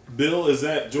 Bill, is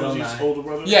that Georgie's older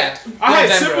brother? Yeah. I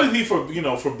had sympathy for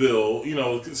Bill,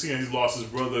 seeing he's lost his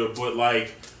brother, but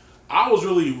like I was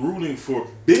really rooting for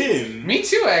Ben. Me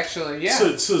too, actually. Yeah.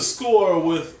 To score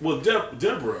with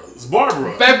Deborah. It's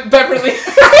Barbara. Beverly. Beverly.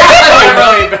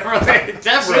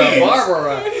 Deborah.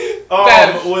 Barbara.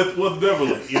 With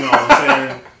Beverly, you know what I'm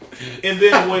saying? And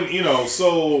then when,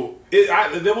 so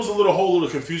there was a whole little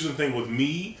confusion thing with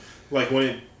me, like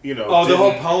when it, the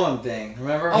whole poem thing.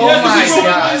 Remember? Oh my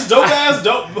god! This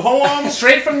dope poem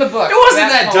straight from the book. It wasn't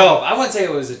that dope. I wouldn't say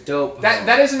it was a dope poem.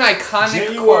 That is an iconic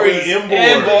January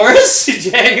Embors.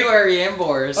 January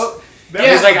Embors. Oh,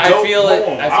 that was like I feel it.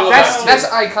 That's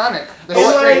iconic.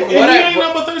 He ain't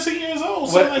number 13 years old.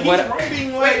 So he's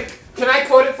writing like. Can I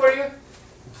quote it for you?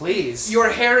 Please. Your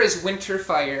hair is winter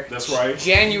fire. That's right.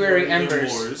 January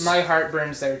embers. My heart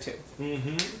burns there too.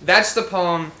 Mm-hmm. That's the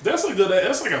poem. That's like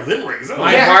a limerick.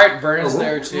 My heart burns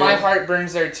there too. My heart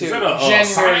burns there too. Is that a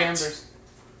January embers.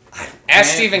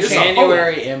 Ask Stephen King.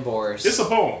 January embers. It's a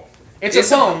poem. It's a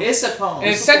poem. It's a poem. And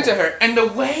it's sent to her. And the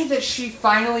way that she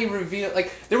finally revealed,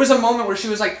 like, there was a moment where she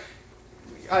was like,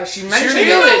 she mentioned Screw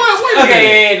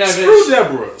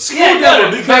Deborah. Screw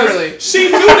Deborah because Beverly. she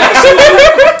knew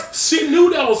that. She knew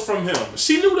that was from him.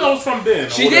 She knew that was from Ben.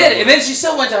 She did, and then she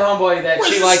still went to Homeboy that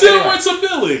she liked. Still went to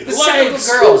Billy. Like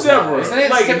girls ever.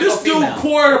 Like this dude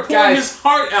poured his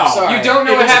heart out. Sorry. You don't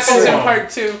know what happens in part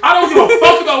 2. I don't give a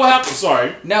fuck about what happens.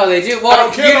 Sorry. No, they do. Well, I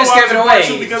don't care you just gave it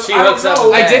away because she hooks up.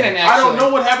 I didn't actually. I don't know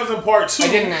what happens in part 2. I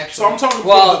didn't actually. So I'm talking.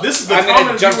 Well, this is the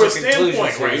common viewer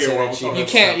standpoint right here. You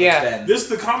can't. Yeah. This is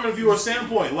the common viewer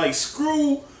standpoint. Like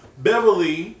screw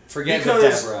Beverly. Forget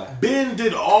because Deborah. Ben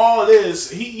did all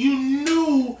this. You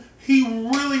knew he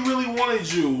really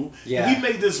wanted you. Yeah. He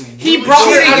made this. He brought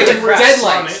her out of the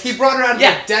deadlights. He brought her out of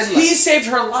the deadlights. He saved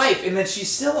her life, and then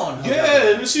she's still on.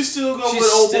 Yeah, and then she still go with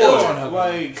old boy.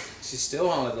 Like she's still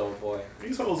on with old boy.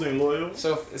 These hoes ain't loyal.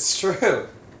 So it's true.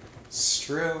 It's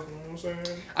true. You know what I'm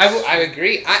saying? I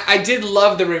agree. I did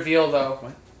love the reveal though.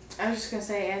 What? I was just gonna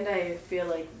say, and I feel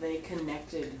like they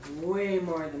connected way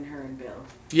more than her and Bill.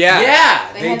 Yeah.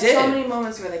 Yeah, They they had did. so many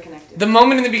moments where they connected. The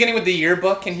moment in the beginning with the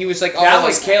yearbook, and he was like, "Oh, that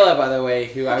was Kayla, by the way,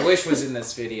 who I wish was in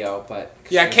this video, but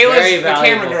yeah, Kayla's very the camera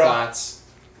valuable girl. Thoughts.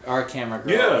 Our camera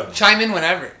girl. Yeah. Chime in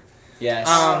whenever. Yes.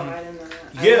 I didn't know that.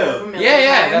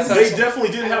 Yeah. That's they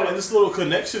definitely did have like this little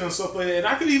connection and stuff like that, and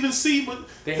I could even see, but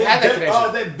they had that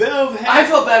connection. That Bev had. I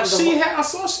felt bad with I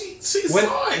saw she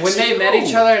saw it. When they met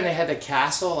each other and they had the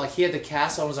castle, like he had the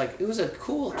castle, I was like, it was a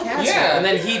cool castle. Yeah. And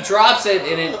then he drops it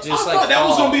and it just I thought that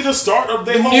was gonna be the start of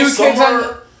the whole new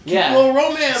summer. Little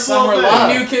romance, summer little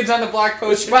love. New Kids on the Block poster.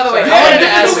 Which, by the way, Yeah, I wanted to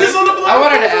ask New Kids on the Block. I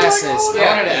wanted to Like, ask oh, this. yeah.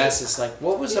 I wanted to ask this. Like,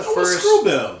 what was the first? Screw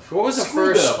Bev. What was the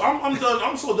Screw first? Bev. I'm done.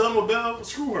 I'm so done with Bev.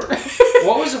 Screw her.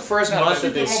 What was the first month she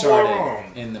that they did my boy started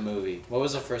wrong. in the movie? What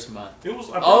was the first month? It was.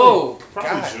 Oh,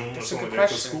 probably God, June or that's a something good like that.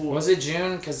 'Cause question. school. Was it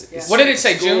June? Because What did it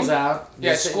say? School's June? out.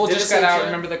 Yeah, school just got out.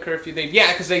 Remember the curfew?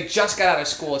 Because they just got out of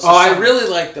school. It's I really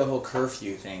liked the whole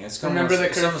curfew thing. It's Remember the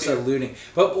it's almost curfew. alluding.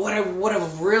 But what I would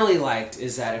have really liked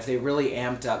is that if they really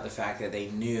amped up the fact that they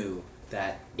knew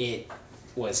that it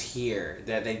was here,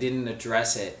 that they didn't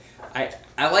address it. I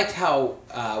liked how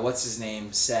what's his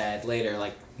name said later,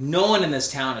 like, no one in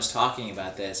this town is talking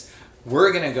about this.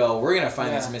 We're gonna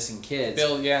find these missing kids.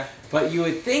 Bill, yeah. But you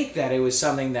would think that it was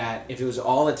something that if it was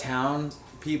all the town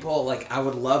people, like, I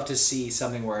would love to see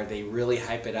something where they really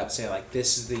hype it up, say like,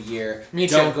 this is the year,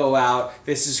 don't go out,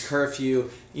 this is curfew,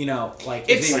 you know, like,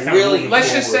 it's if they like really,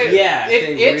 let's just say,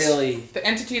 it's really, the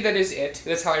entity that is it.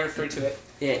 That's how I refer to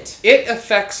it. It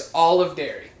affects all of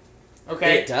Derry.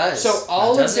 Okay, it does. So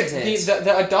all of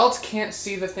the adults can't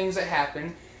see the things that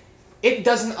happen. It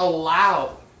doesn't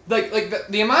allow like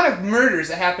the amount of murders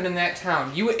that happen in that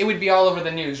town. It would be all over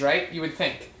the news, right? You would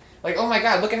think, like, oh my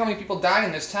God, look at how many people died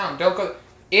in this town. Don't go.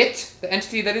 It, the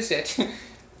entity that is it,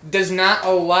 does not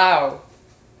allow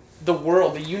the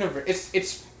world, the universe.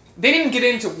 It's they didn't get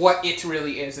into what it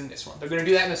really is in this one. They're going to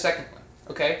do that in the second one,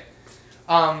 okay?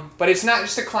 But it's not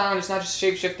just a clown. It's not just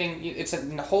shape-shifting. It's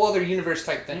a whole other universe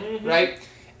type thing, right?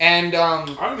 And I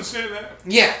understand that.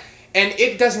 Yeah, and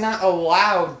it does not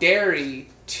allow Derry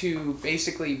to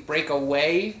basically break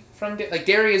away from like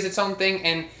Derry is its own thing,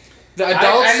 and the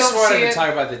adults. I just wanted to it.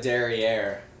 talk about the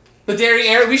Derriere. The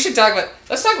Derriere. We should talk about.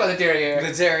 Let's talk about the Derriere.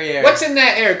 The Derriere. What's in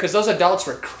that air? Because those adults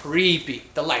were creepy.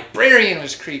 The librarian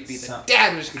was creepy. The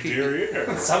dad was creepy.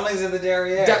 Derriere. Something's in the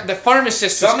Derriere. The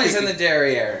pharmacist. Something's was in the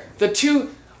Derriere. The two.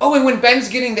 Oh, and when Ben's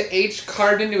getting the H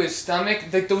carved into his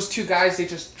stomach, those two guys, they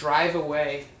just drive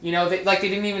away. You know, they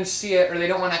didn't even see it, or they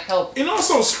don't want to help. And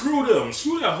also, screw them.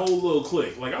 Screw that whole little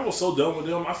clique. Like, I was so done with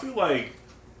them. I feel like...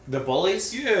 The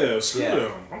bullies? Yeah, screw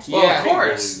them. I'm well, of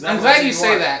course. I'm glad you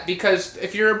say that, because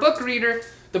if you're a book reader,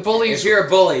 the bullies... If you're a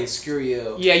bully, screw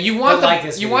you. Yeah, you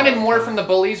wanted more from the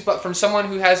bullies, but from someone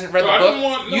who hasn't read the book, I didn't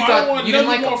want you didn't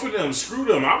like more for them. Screw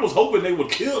them. I was hoping they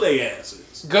would kill their asses.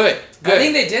 Good. I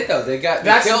think they did, though. They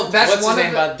killed what's his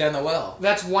name down the well.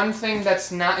 That's one thing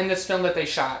that's not in this film that they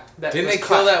shot. Didn't they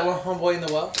kill that one homeboy in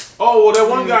the well? Oh, well, that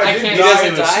one guy did die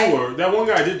in the die? sewer. That one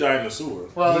guy did die in the sewer.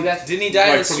 Well, didn't he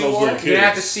die in the sewer? You're gonna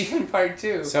have to see in part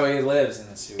 2. So he lives in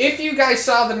the sewer. If you guys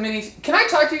saw the mini, can I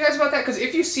talk to you guys about that? Because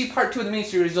if you see part 2 of the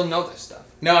miniseries, you'll know this stuff.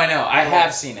 No, I know. I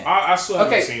have seen it. I still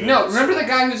haven't seen it. No, remember the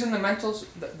guy who's in the mentals,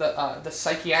 the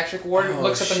psychiatric ward who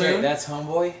looks at the moon? That's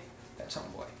homeboy? That's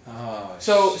homeboy. Oh,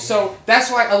 so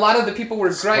that's why a lot of the people were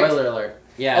griped. Spoiler alert.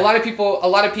 Yeah. A lot of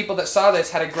people that saw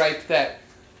this had a gripe that,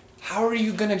 how are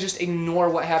you gonna just ignore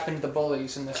what happened to the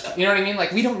bullies in this? You know what I mean?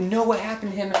 Like, we don't know what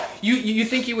happened to him. You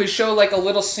think you would show like a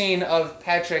little scene of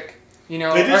Patrick, you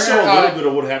know? They did show a little bit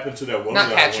of what happened to that one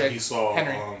guy Patrick, when he saw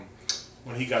Henry.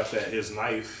 when he got his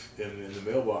knife in the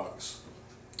mailbox.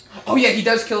 Oh yeah, he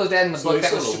does kill his dad in the So book.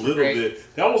 That was super great.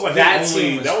 Bit. That was like That his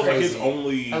only. was That was like crazy. his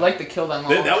only. I like to kill them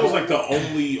all. That was like the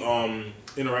only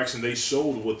interaction they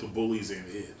showed with the bullies in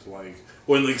it, like,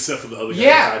 or except for the other guy.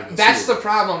 Yeah, that's the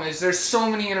problem. Is there's so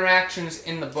many interactions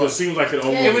in the book. It seems like it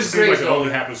only. It was great. Like it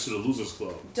only happens to the Losers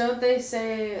Club. Don't they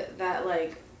say that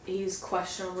like he's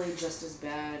questionably just as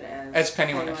bad as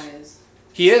Pennywise?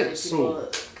 He is. Like,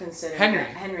 people consider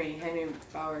Henry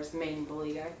Bauer's main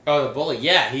bully guy. Oh, the bully.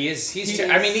 Yeah, he is.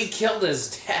 I mean, he killed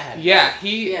his dad. Yeah,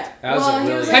 That was a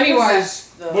really... Pennywise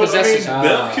possesses.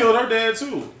 Bev killed her dad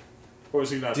too. Or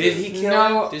is he not? Did he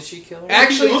kill her? Did she kill her?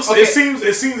 Actually, it seems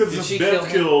as if Bev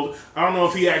killed. I don't know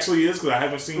if he actually is because I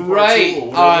haven't seen part 2 or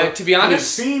whatever. To be honest, but it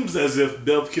seems as if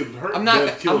Bev killed her.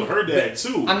 Her dad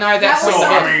too. I'm not that. So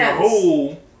I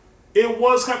mean, it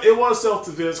was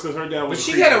self-defense because her dad was.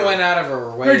 But she kind of went out of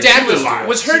her way. Her dad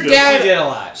was her dad. She did a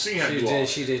lot.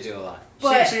 She did do a lot.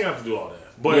 But she didn't have to do all that.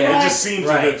 But it just seems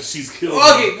as if she's killed.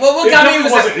 Okay, well, what got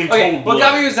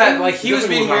me was that like he was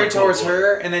being weird towards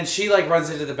her, and then she like runs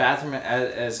into the bathroom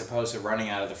as opposed to running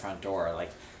out of the front door.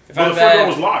 Like, the front door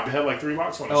was locked. It had like 3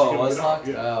 locks on it. Oh, it was locked.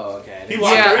 Yeah. Oh, okay.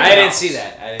 I didn't see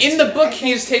that. In the book,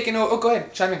 he's taken over. Oh, go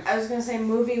ahead, chime in. I was gonna say,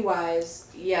 movie-wise,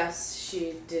 yes,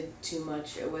 she did too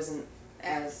much. It wasn't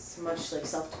as much like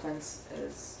self-defense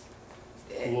as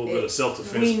a little bit of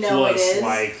self-defense. We know plus, it is.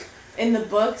 Like in the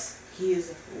books.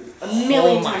 He's a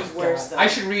million times worse. Though. I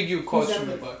should read you quotes from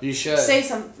the book. You should say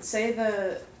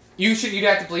the. You should. You'd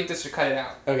have to bleep this or cut it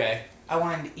out. Okay. I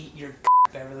wanted to eat your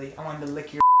Beverly. I wanted to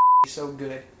lick your so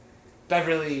good,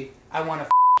 Beverly. I want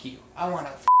to you. I want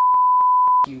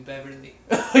to you, Beverly.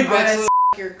 Like that's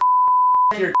your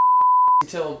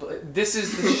until this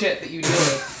is the shit that you deal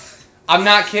with. I'm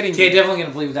not kidding. Okay, definitely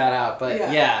gonna bleep that out, but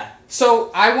yeah.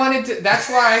 So I wanted to. That's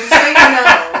why.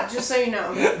 Just so you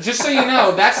know. Just so you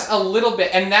know, that's a little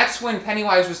bit, and that's when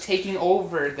Pennywise was taking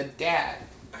over the dad.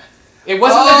 It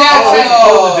wasn't the dad.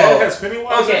 The dad has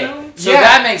Pennywise. Okay, so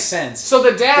that makes sense. So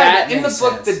the dad in the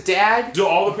book, the dad. Do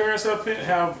all the parents have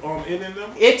it in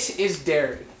them? It is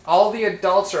dairy. All the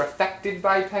adults are affected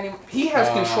by Pennywise. He has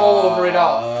control over it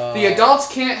all. The adults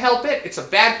can't help it. It's a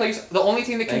bad place. The only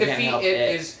thing that can defeat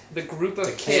it is the group of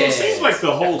kids. So it seems like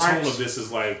the whole tone of this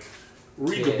is like.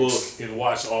 Read the book and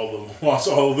watch all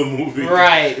of the movies.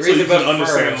 Right. Read the book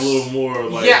understand a little more.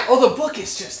 Like, the book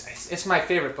is just, it's my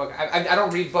favorite book. I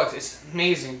don't read books. It's an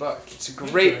amazing book. It's a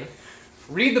great,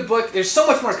 read the book. There's so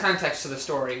much more context to the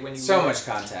story when you so much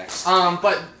context.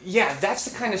 But yeah, that's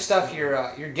the kind of stuff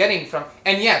you're getting from,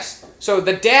 and yes, so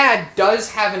the dad does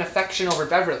have an affection over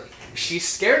Beverly. She's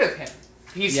scared of him.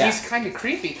 He's kind of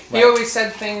creepy. Right. He always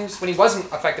said things, when he wasn't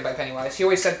affected by Pennywise, he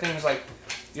always said things like,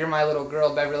 "You're my little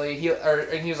girl, Beverly."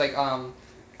 And he was like,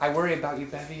 "I worry about you,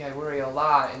 Bevy. I worry a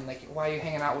lot. And like, why are you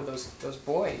hanging out with those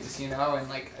boys? You know? And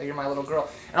like, you're my little girl."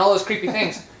 And all those creepy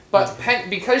things. But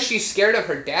because she's scared of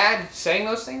her dad saying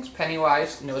those things,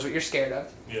 Pennywise knows what you're scared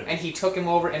of, and he took him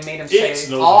over and made him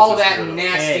say all that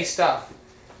nasty stuff.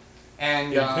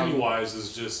 And Pennywise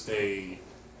is just a.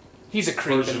 He's a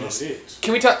creep in this. It.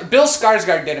 Can we talk? Bill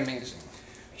Skarsgård did amazing.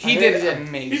 He did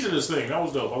amazing. He did his thing. That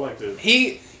was dope. I liked it.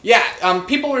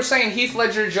 People were saying Heath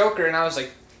Ledger Joker, and I was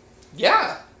like,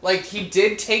 yeah. Like, he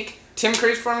did take Tim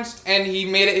Curry's performance, and he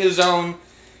made it his own.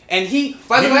 And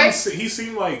by the way... He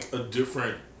seemed like a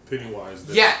different Pennywise.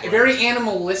 Very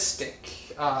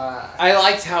animalistic. I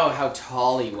liked how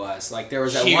tall he was. Like, there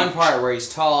was that one part where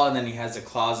he's tall, and then he has the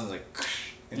claws, and it's like...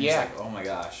 And he's like, oh my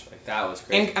gosh. Like, that was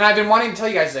crazy. And I've been wanting to tell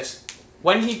you guys this.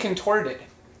 When he contorted,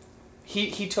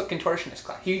 he took contortionist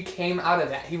class. He came out of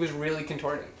that. He was really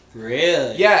contorting.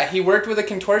 Really? Yeah, he worked with a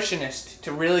contortionist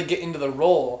to really get into the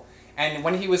role. And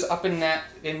when he was up in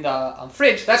the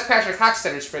fridge, that's Patrick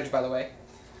Hockstetter's fridge, by the way.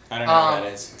 I don't know what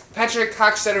that is. Patrick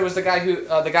Hockstetter was the guy with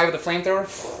the flamethrower,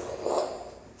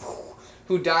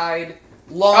 who died.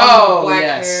 Long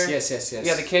black hair. Yes.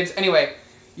 Yeah, the kids. Anyway,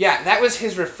 yeah, that was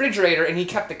his refrigerator, and he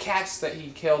kept the cats that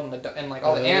he killed and like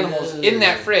all the animals in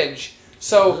that fridge.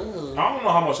 So I don't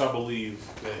know how much I believe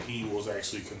that he was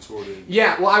actually contorted.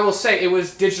 Yeah, well, I will say it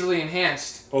was digitally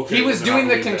enhanced. Okay, he was doing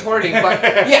the contorting, but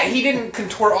yeah, he didn't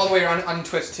contort all the way around,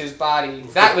 untwist his body.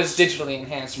 That was digitally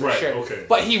enhanced for sure. Okay.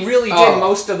 But he really did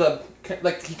most of the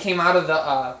he came out of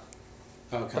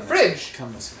the fridge.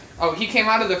 He came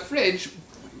out of the fridge,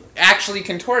 actually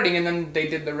contorting, and then they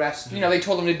did the rest. You know, they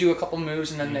told him to do a couple moves,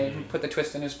 and then they put the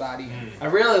twist in his body. I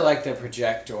really like the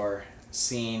projector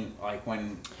scene, like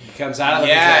when he comes out of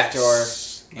the projector.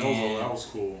 That was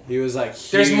cool. He was like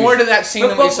huge. There's more to that scene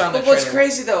than we saw in the trailer. But what's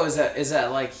crazy though is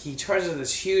that like he charges with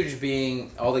this huge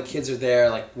being. All the kids are there.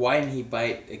 Like, why didn't he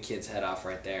bite a kid's head off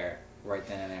right then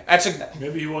and there?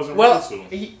 Maybe he wasn't ready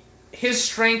to. His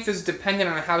strength is dependent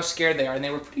on how scared they are, and they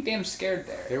were pretty damn scared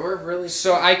there. They were really.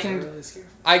 So I can. Really scared.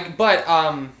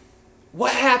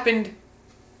 What happened?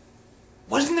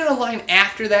 wasn't there a line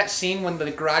after that scene when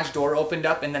the garage door opened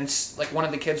up and then like one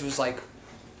of the kids was like,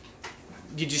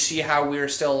 "Did you see how we were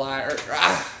still alive?" Or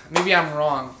maybe I'm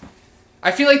wrong.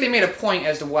 I feel like they made a point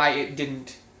as to why it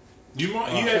didn't. You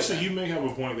may have a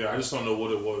point there. I just don't know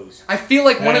what it was. I feel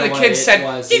like one of the kids said,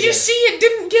 "Did you see it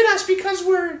didn't get us because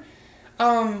we're,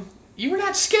 you were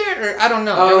not scared," or I don't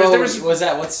know. Oh, was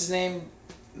that what's his name?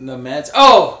 The meds.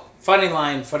 Oh, funny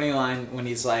line when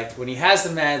he's like when he has the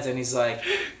meds and he's like,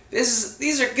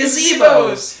 these are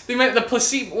gazebos. They meant the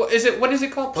placebo. What is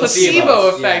it called?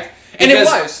 Placebo effect. Yeah. And it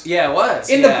was. Yeah, it was.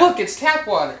 In the book, it's tap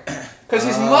water. Because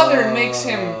his mother makes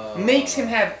him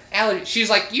have allergies. She's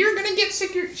like, "You're gonna get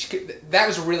sick." That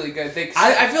was really good.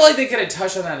 I feel like they could have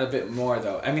touched on that a bit more,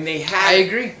 though. I mean, they had. I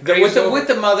agree. With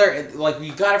the mother, like we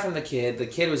got it from the kid. The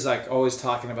kid was like always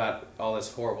talking about all these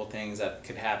horrible things that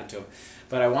could happen to him.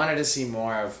 But I wanted to see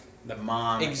more of the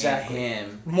mom and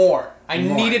him. More. I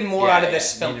needed more out of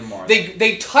this film.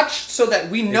 They touched so that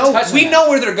we know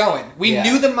where they're going. We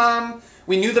knew the mom.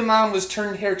 We knew the mom was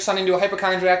turned her son into a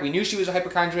hypochondriac. We knew she was a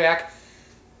hypochondriac.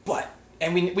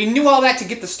 And we knew all that to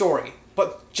get the story.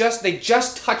 But they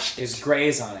just touched it. Just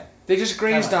grazed on it. They just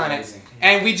grazed on it.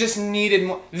 And we just needed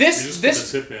more. This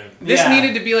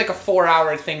needed to be like a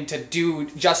 4-hour thing to do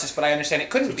justice, but I understand it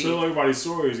couldn't be. To tell everybody's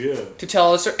stories, yeah. To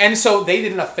tell us, and so they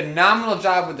did a phenomenal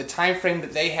job with the time frame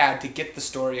that they had to get the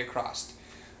story across.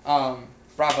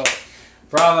 Bravo.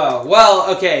 Bravo.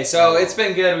 Well, okay, so it's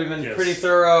been good. We've been pretty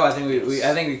thorough. I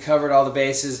think we covered all the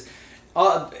bases.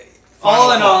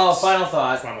 All in all, final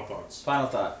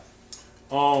thought.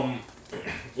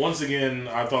 Once again,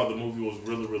 I thought the movie was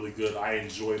really, really good. I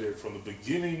enjoyed it from the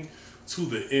beginning to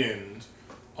the end.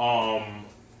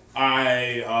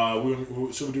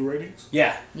 Should we do ratings?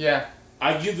 Yeah.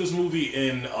 I give this movie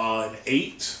an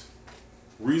 8.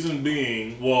 Reason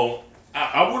being, well,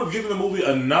 I would have given the movie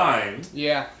a 9.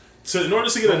 Yeah. So in order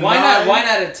to get a 9, why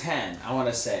not a 10? I want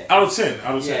to say out of 10.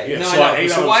 Yeah. No, so, 8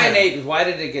 so why an 8? Why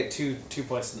did it get two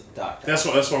points docked? That's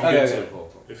what I'm getting to.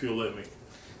 Cool. If you'll let me.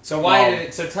 So why did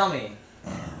it? So tell me.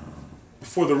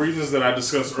 For the reasons that I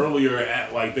discussed earlier,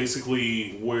 at like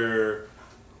basically where,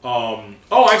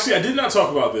 actually I did not talk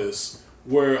about this.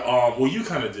 Where you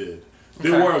kind of did.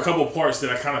 There were a couple parts that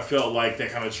I kind of felt like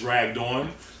that kind of dragged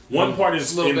on. One part is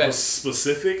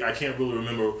specific. I can't really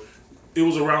remember. It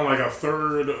was around like a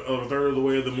third of the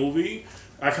way of the movie.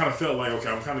 I kind of felt like, okay,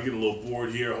 I'm kind of getting a little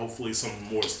bored here. Hopefully some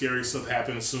more scary stuff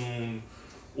happens soon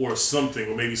or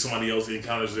something. Or maybe somebody else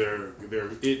encounters their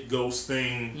it ghost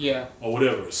thing or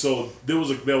whatever. So there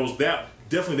was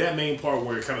definitely that main part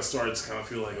where it kind of started to kind of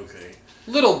feel like, okay.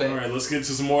 Little bit. All right, let's get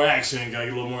to some more action. Gotta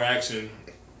get a little more action.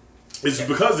 It's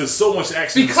because there's so much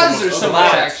action. Because there's so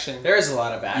much action. There is a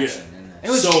lot of action. Yeah. It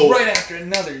was right after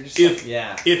another. If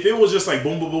it was just like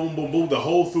boom, boom, boom, boom, boom, the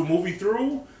whole movie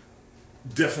through,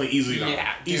 definitely easily 9.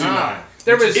 Yeah, easy 9.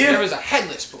 There was a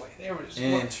headless boy.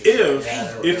 If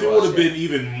it would have been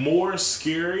even more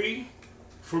scary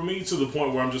for me to the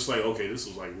point where I'm just like, okay, this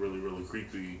was like really, really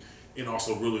creepy and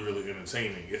also really, really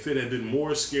entertaining. If it had been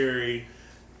more scary,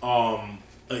 an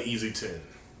easy 10.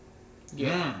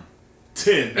 Yeah.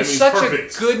 10. It's such a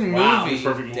good movie. Wow,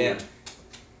 perfect movie. Damn.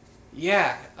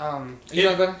 Yeah.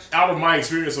 Out of my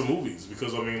experience of movies,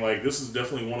 because I mean, like, this is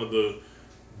definitely one of the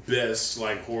best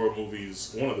like horror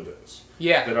movies. One of the best.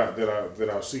 Yeah. That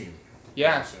I've seen.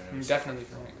 Yeah, definitely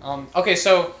for me. Okay,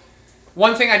 so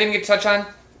one thing I didn't get to touch on,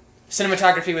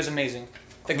 cinematography was amazing.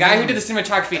 The guy who did the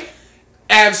cinematography,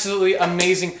 absolutely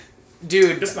amazing.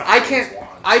 Dude, I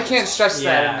can't stress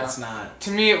that enough. It's not.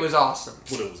 To me, it was awesome.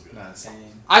 But it was good. Not the same.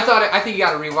 I think you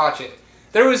got to rewatch it.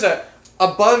 There was a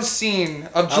above scene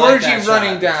of Georgie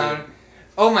running down.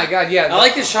 Oh my god, yeah. I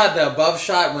like the shot, the above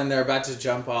shot when they're about to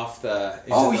jump off into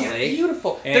the lake.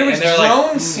 Beautiful. There was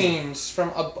drone scenes from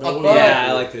above. Yeah,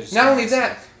 I like those. Not only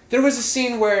that, there was a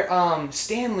scene where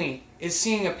Stanley is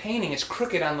seeing a painting. It's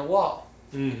crooked on the wall.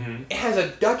 Mm-hmm. It has a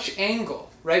Dutch angle.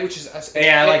 Right, which is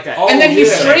I like that. And then he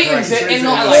straightens it, and the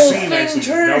whole thing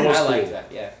turns. I like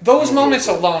that. Yeah. Those moments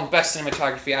alone, best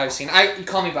cinematography I've seen. You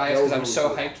call me biased because I'm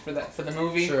so hyped for the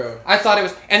movie. True. I thought it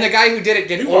was, and the guy who did it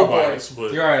did Old Boys.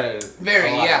 You're right.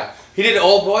 Very, yeah. He did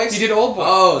Old Boys. He did Old Boys.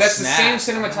 Oh, that's snap. the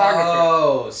same cinematographer.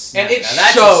 Oh, snap. And it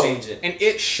showed. And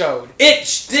it showed.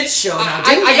 It did show.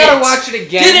 I gotta watch it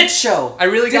again. Did it show? I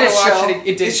really gotta watch it.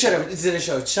 It did. It should have. Did it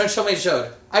show? Show me it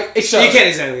showed. It showed. You can't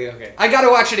exactly. Okay. I gotta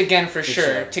watch it again for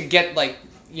sure to get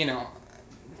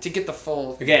to get the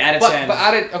full. Okay, out of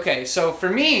 10. Okay, so for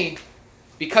me,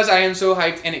 because I am so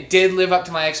hyped and it did live up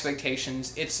to my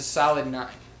expectations, it's a solid 9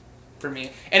 for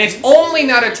me. And it's only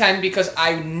not a 10 because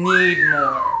I need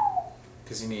more.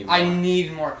 Because you need more. I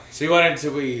need more. So you want it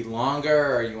to be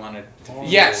longer, or you want it to be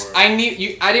Yes, more? I need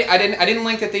you. I didn't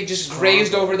like that they just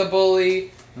grazed over the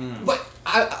bully. But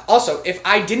also, if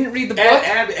I didn't read the book,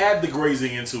 add the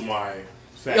grazing into my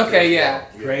factor. Okay, yeah.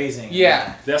 Grazing.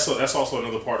 Yeah. That's also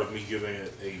another part of me giving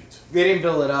it 8. They didn't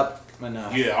build it up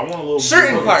enough. Yeah, I want a little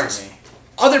certain more parts.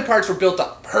 Other parts were built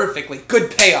up perfectly.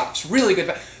 Good payoffs. Really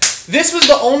good. This was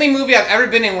the only movie I've ever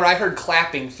been in where I heard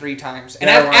clapping 3 times. And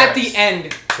at the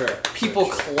end, people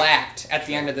clapped at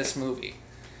the end of this movie.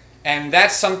 And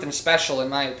that's something special in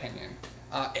my opinion.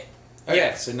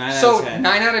 Yeah, so 9 out of 10. So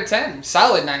 9 out of 10.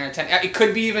 Solid 9 out of 10. It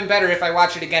could be even better if I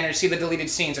watch it again or see the deleted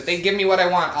scenes. If they give me what I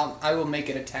want, I will make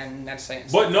it a 10. That's saying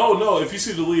something. But no, if you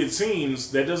see deleted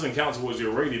scenes, that doesn't count towards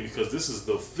your rating because this is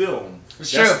the film.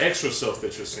 It's That's true. extra stuff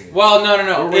that you're seeing. Well, no.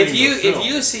 We're If rating the film.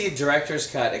 you see director's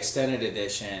cut extended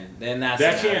edition, then that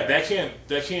can't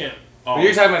But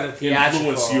you're talking about the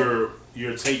theatrical. influence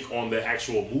your take on the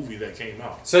actual movie that came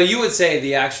out. So you would say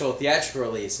the actual theatrical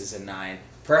release is a 9.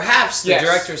 Perhaps the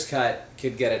director's cut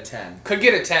could get a 10. Could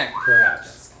get a 10.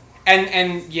 Perhaps. And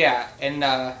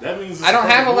that means it's I don't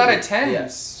have a lot of movie. 10s.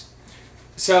 Yes.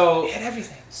 So It had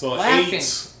everything. So Laughing,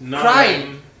 8, 9.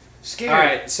 crying, scared. all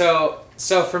right, so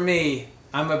for me,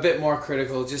 I'm a bit more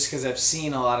critical just because I've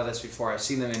seen a lot of this before. I've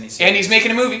seen the miniseries. And he's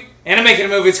making a movie. And I'm making a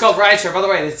movie. It's called RIDESHARE. By the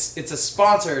way, it's a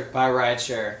sponsored by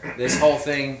RIDESHARE. This whole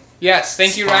thing. Yes,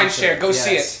 thank you, Sponsored. RIDESHARE. Go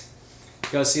see Yes.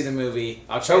 Go see the movie.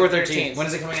 October 13th. When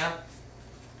is it coming out?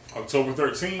 October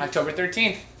 13th. October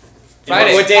 13th.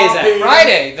 Friday. What day is that?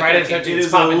 Friday. Friday the 13th. It is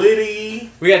It's a popping.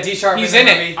 litty. We got DSHARP. He's in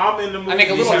it. I'm in the movie. I make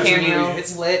a little He's in the cameo. movie.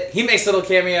 It's lit. He makes a little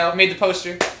cameo. I made the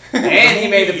poster. And he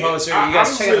made the poster. You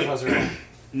guys check out the Honestly, poster.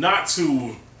 Not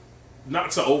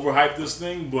to overhype this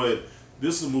thing, but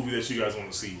this is a movie that you guys want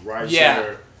to see. RIDESHARE.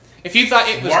 Yeah. If you thought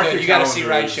it was Mark good, your you got to see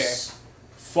calendars. RIDESHARE.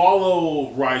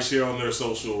 Follow RIDESHARE on their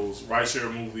socials.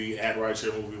 RIDESHARE movie,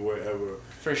 @RIDESHARE movie, wherever.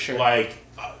 For sure.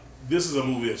 This is a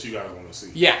movie that you guys want to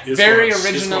see. Yeah, It's very gonna,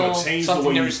 original, It's going to change the something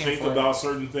way never you seen think before. about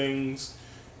certain things,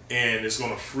 and it's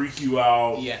going to freak you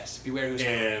out. Yes, beware who's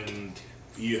And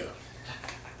yeah.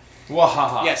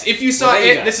 Wahaha. Yes, if you saw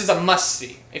it, this is a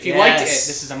must-see. If you liked it,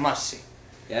 this is a must-see.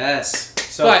 Yes.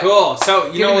 So But, cool.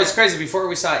 So, you know what's that- crazy? Before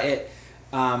we saw it,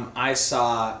 I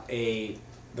saw the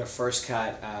first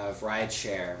cut of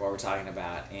RIDESHARE, what we're talking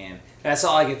about, and that's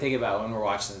all I can think about when we're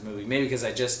watching this movie. Maybe because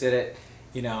I just did it,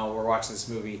 we're watching this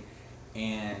movie,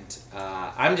 and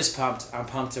I'm just pumped. I'm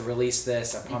pumped to release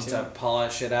this. I'm pumped to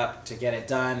polish it up, to get it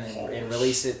done, and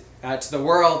release it out to the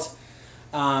world.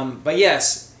 But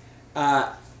yes,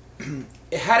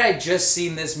 had I just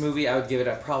seen this movie, I would give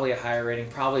it probably a higher rating,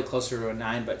 probably closer to a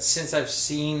 9. But since I've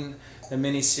seen the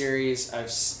miniseries,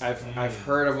 I've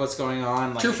heard of what's going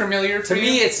on. Too familiar to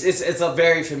me. It's a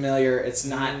very familiar. It's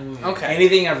not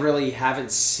anything I really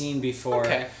haven't seen before.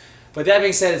 Okay. But that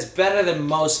being said, it's better than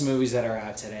most movies that are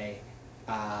out today.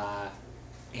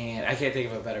 And I can't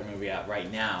think of a better movie out right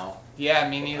now. Yeah,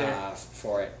 me neither.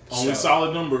 For it. Only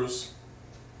solid numbers.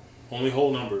 Only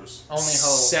whole numbers. Only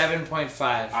whole. 7.5.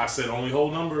 I said only whole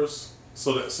numbers.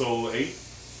 So 8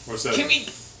 or 7. Can we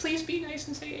please be nice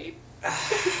and say 8?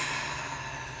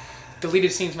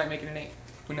 Deleted scenes might make it an 8.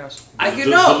 Who knows? I could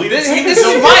know. This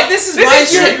is my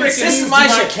shit. This is my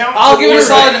shit. I'll give it a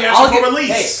solid.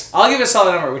 I'll give it a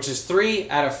solid number, which is 3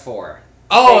 out of 4.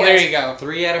 Oh, there you go.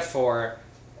 3 out of 4.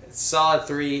 Solid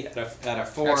 3 out of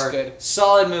 4. That's good.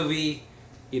 Solid movie.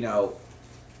 Yeah.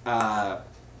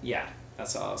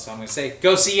 That's all. So I'm gonna say,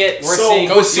 go see it. We're seeing.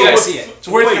 Go see it. See it. It's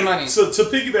worth the money. So to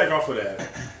piggyback off of that,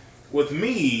 with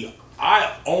me,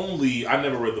 I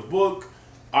never read the book.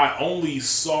 I only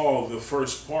saw the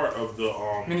first part of the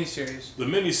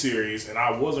miniseries, and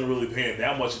I wasn't really paying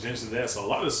that much attention to that. So a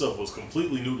lot of the stuff was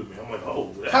completely new to me. I'm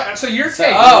like, so your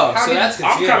take? That's good.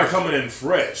 I'm kind of coming in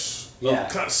fresh. Yeah.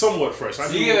 Somewhat fresh. So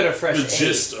you give it a fresh 8.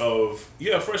 Gist of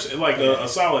fresh, like a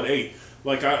solid 8.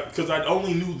 Because I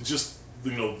only knew just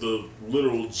the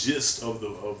literal gist of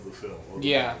the film.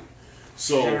 Yeah.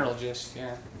 So general gist.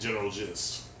 Yeah. General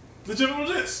gist. The general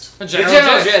gist. The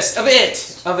general gist of it.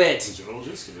 The general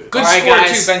gist of it. Good score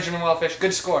too, Benjamin Wellfish.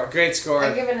 Good score. Great score.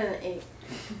 I give it an 8.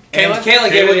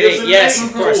 Kayla gave it an 8. Yes,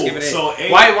 of course. Give it an 8. So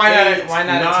 8. Why not a 10?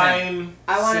 9.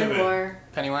 I wanted 7. more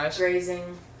Pennywise.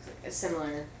 grazing.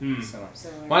 Similar. Similar.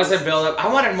 Why does there build up?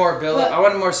 I wanted more build up. I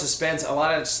wanted more suspense. A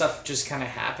lot of stuff just kind of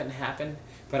happened.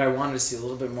 But I wanted to see a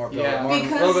little bit more build up, a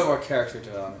little bit more character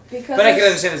development. But I can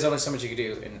understand there's only so much you can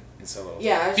do in solo.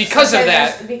 Yeah, because of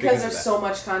that. Because there's so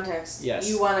much context. Yes.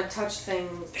 You want to touch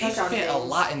things. They fit a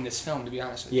lot in this film, to be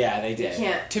honest with you. Yeah, they did. You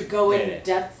can't go in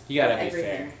depth. You gotta be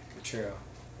everything. fair. True.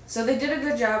 So they did a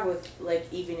good job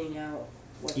with evening out.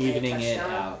 What Evening they it touched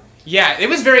on. out. Yeah, it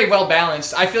was very well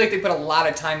balanced. I feel like they put a lot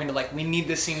of time into like, we need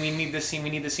this scene, we need this scene, we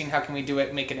need this scene. How can we do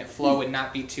it, making it flow and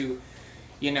not be too,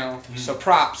 you know. So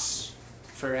props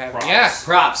for having. Yeah,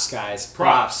 props, guys,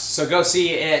 props. So go see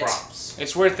it. Props.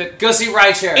 It's worth it. Go see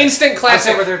RIDESHARE. Instant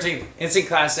classic. October 13th. Instant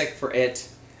classic for it.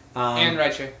 And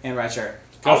RIDESHARE. And RIDESHARE.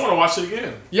 I want to watch it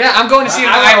again. Yeah, I'm going to see it.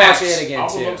 I want to watch it again I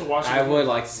too. would love to watch it. I would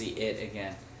like to see it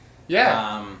again.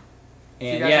 Yeah.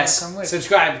 And yes,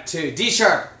 subscribe to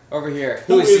DSHARP over here.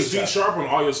 Who is DSHARP on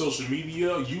all your social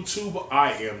media? YouTube,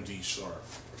 I am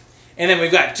DSHARP. And then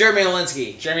we've got Jeremy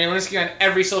Olenski. Jeremy Olenski on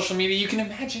every social media you can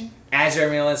imagine. At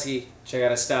Jeremy Olenski. Check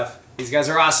out his stuff. These guys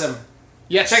are awesome.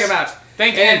 Yes. Check them out.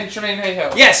 Thank you, and Tremaine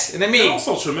Hayhoe. Yes, and then me. And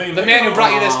also Tremaine the man who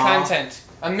brought you this content.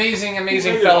 Amazing,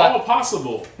 amazing made fella. Made it all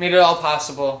possible. Made it all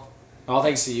possible. All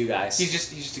thanks to you guys. He's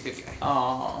just a good guy.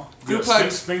 Aww. Group yes,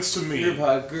 hug. Thanks to me. Group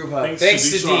hug. Thanks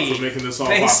to D for making this all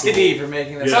thanks possible. to D for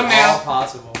making this Thumbnail. all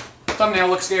possible. Thumbnail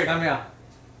looks scared. Thumbnail.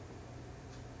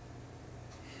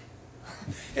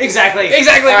 Exactly.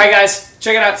 Exactly. All right, guys.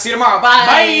 Check it out. See you tomorrow. Bye.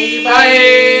 Bye.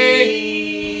 Bye.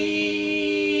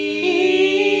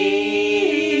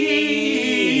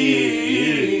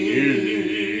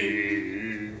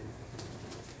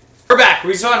 We're back.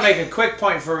 We just want to make a quick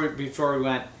point before we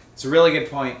went. It's a really good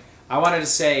point. I wanted to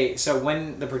say, so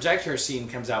when the projector scene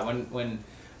comes out, when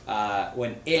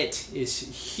it is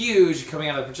huge coming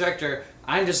out of the projector,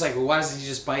 I'm just like, well, why doesn't he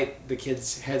just bite the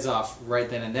kids' heads off right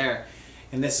then and there?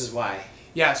 And this is why.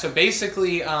 Yeah, so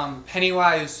basically,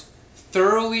 Pennywise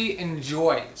thoroughly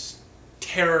enjoys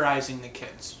terrorizing the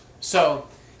kids. So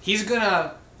he's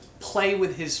gonna play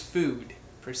with his food,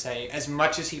 per se, as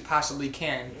much as he possibly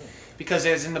can. Because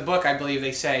as in the book, I believe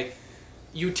they say,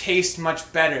 you taste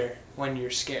much better when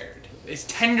you're scared. It's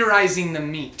tenderizing the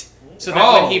meat. So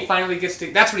that when he finally gets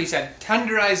to... That's what he said.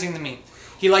 Tenderizing the meat.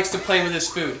 He likes to play with his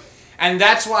food. And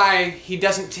that's why he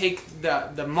doesn't take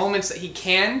the moments that he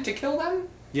can to kill them.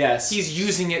 Yes. He's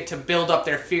using it to build up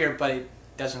their fear, but it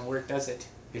doesn't work, does it?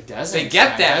 It doesn't. They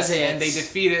get that, and they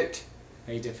defeat it.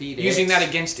 They defeat it. Using that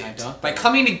against it. By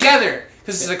coming together.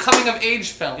 Because it's a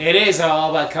coming-of-age film. It is all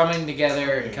about coming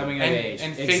together and coming of age.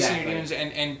 And facing your demons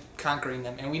and conquering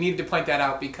them. And we need to point that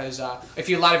out because if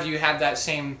a lot of you have that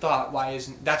same thought,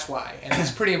 that's why. And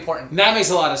it's pretty important. That makes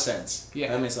a lot of sense.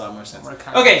 Yeah. That makes a lot more sense.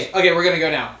 Okay, we're going to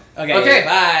go now. Okay.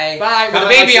 Bye. Bye. With a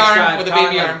baby arm. With a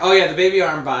baby arm. Oh, yeah, the baby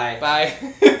arm. Bye. Bye.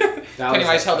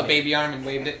 Pennywise held a baby arm and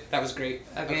waved it. That was great.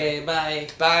 Okay, bye.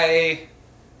 Bye.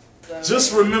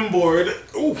 Just remembered.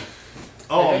 Ooh.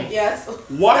 Yes.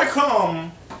 Why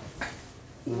come?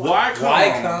 What? Why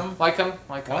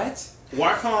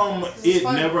come it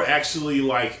never actually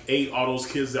like ate all those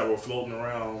kids that were floating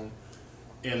around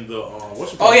in the what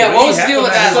was the deal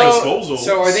with that?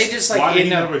 So are they just like why did he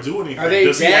never do anything? Are they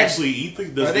does dead? he actually eat the?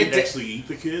 Does he actually eat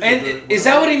the kids? And is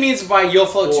that what he means by you'll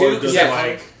float too? Does it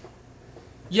like?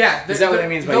 Yeah. Is that what it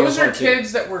means by those are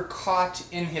kids that were caught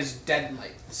in his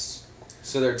deadlights.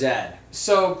 So they're dead.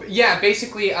 So yeah,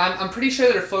 basically, I'm pretty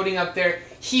sure they're floating up there.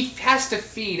 He has to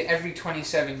feed every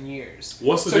 27 years.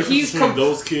 What's the difference between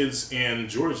those kids and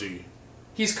Georgie?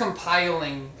 He's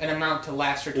compiling an amount to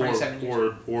last for 27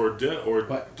 years. Or Dev or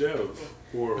Barb.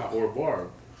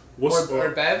 Or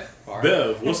Bev.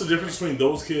 Bev. What's the difference between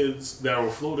those kids that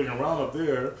were floating around up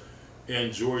there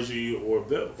and Georgie or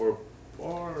Bev or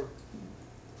Barb?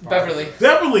 Beverly.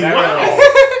 Wow.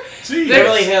 Jeez.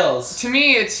 Beverly Hills. To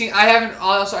me, it seems I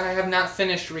have not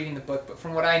finished reading the book, but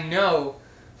from what I know,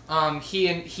 he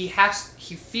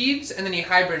feeds and then he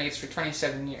hibernates for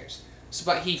 27 years. So,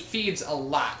 but he feeds a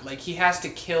lot. Like he has to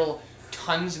kill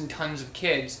tons and tons of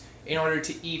kids in order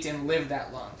to eat and live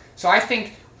that long. So I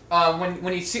think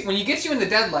when he gets you in the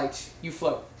deadlights, you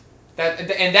float.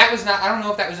 That was not. I don't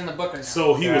know if that was in the book or not.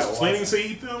 So he was planning to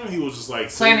eat them. He was just like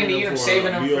planning to eat them,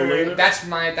 saving them for. Later?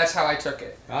 That's how I took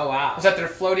it. Oh wow! Is that they're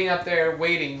floating up there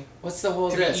waiting? What's the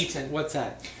whole to be eaten? What's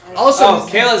that? Also,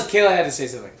 Kayla had to say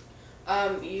something.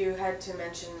 You had to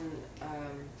mention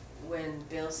when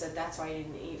Bill said that's why he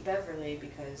didn't eat Beverly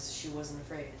because she wasn't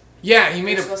afraid. Yeah, he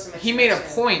made a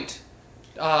point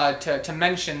to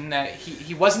mention that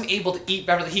he wasn't able to eat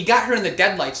Beverly. He got her in the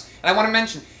deadlights. And I want to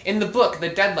mention, in the book, the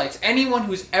deadlights, anyone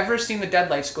who's ever seen the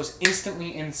deadlights goes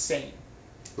instantly insane.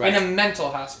 Right. In a mental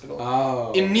hospital.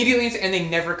 Oh. Immediately, and they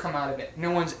never come out of it.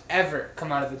 No one's ever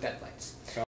come out of the deadlights.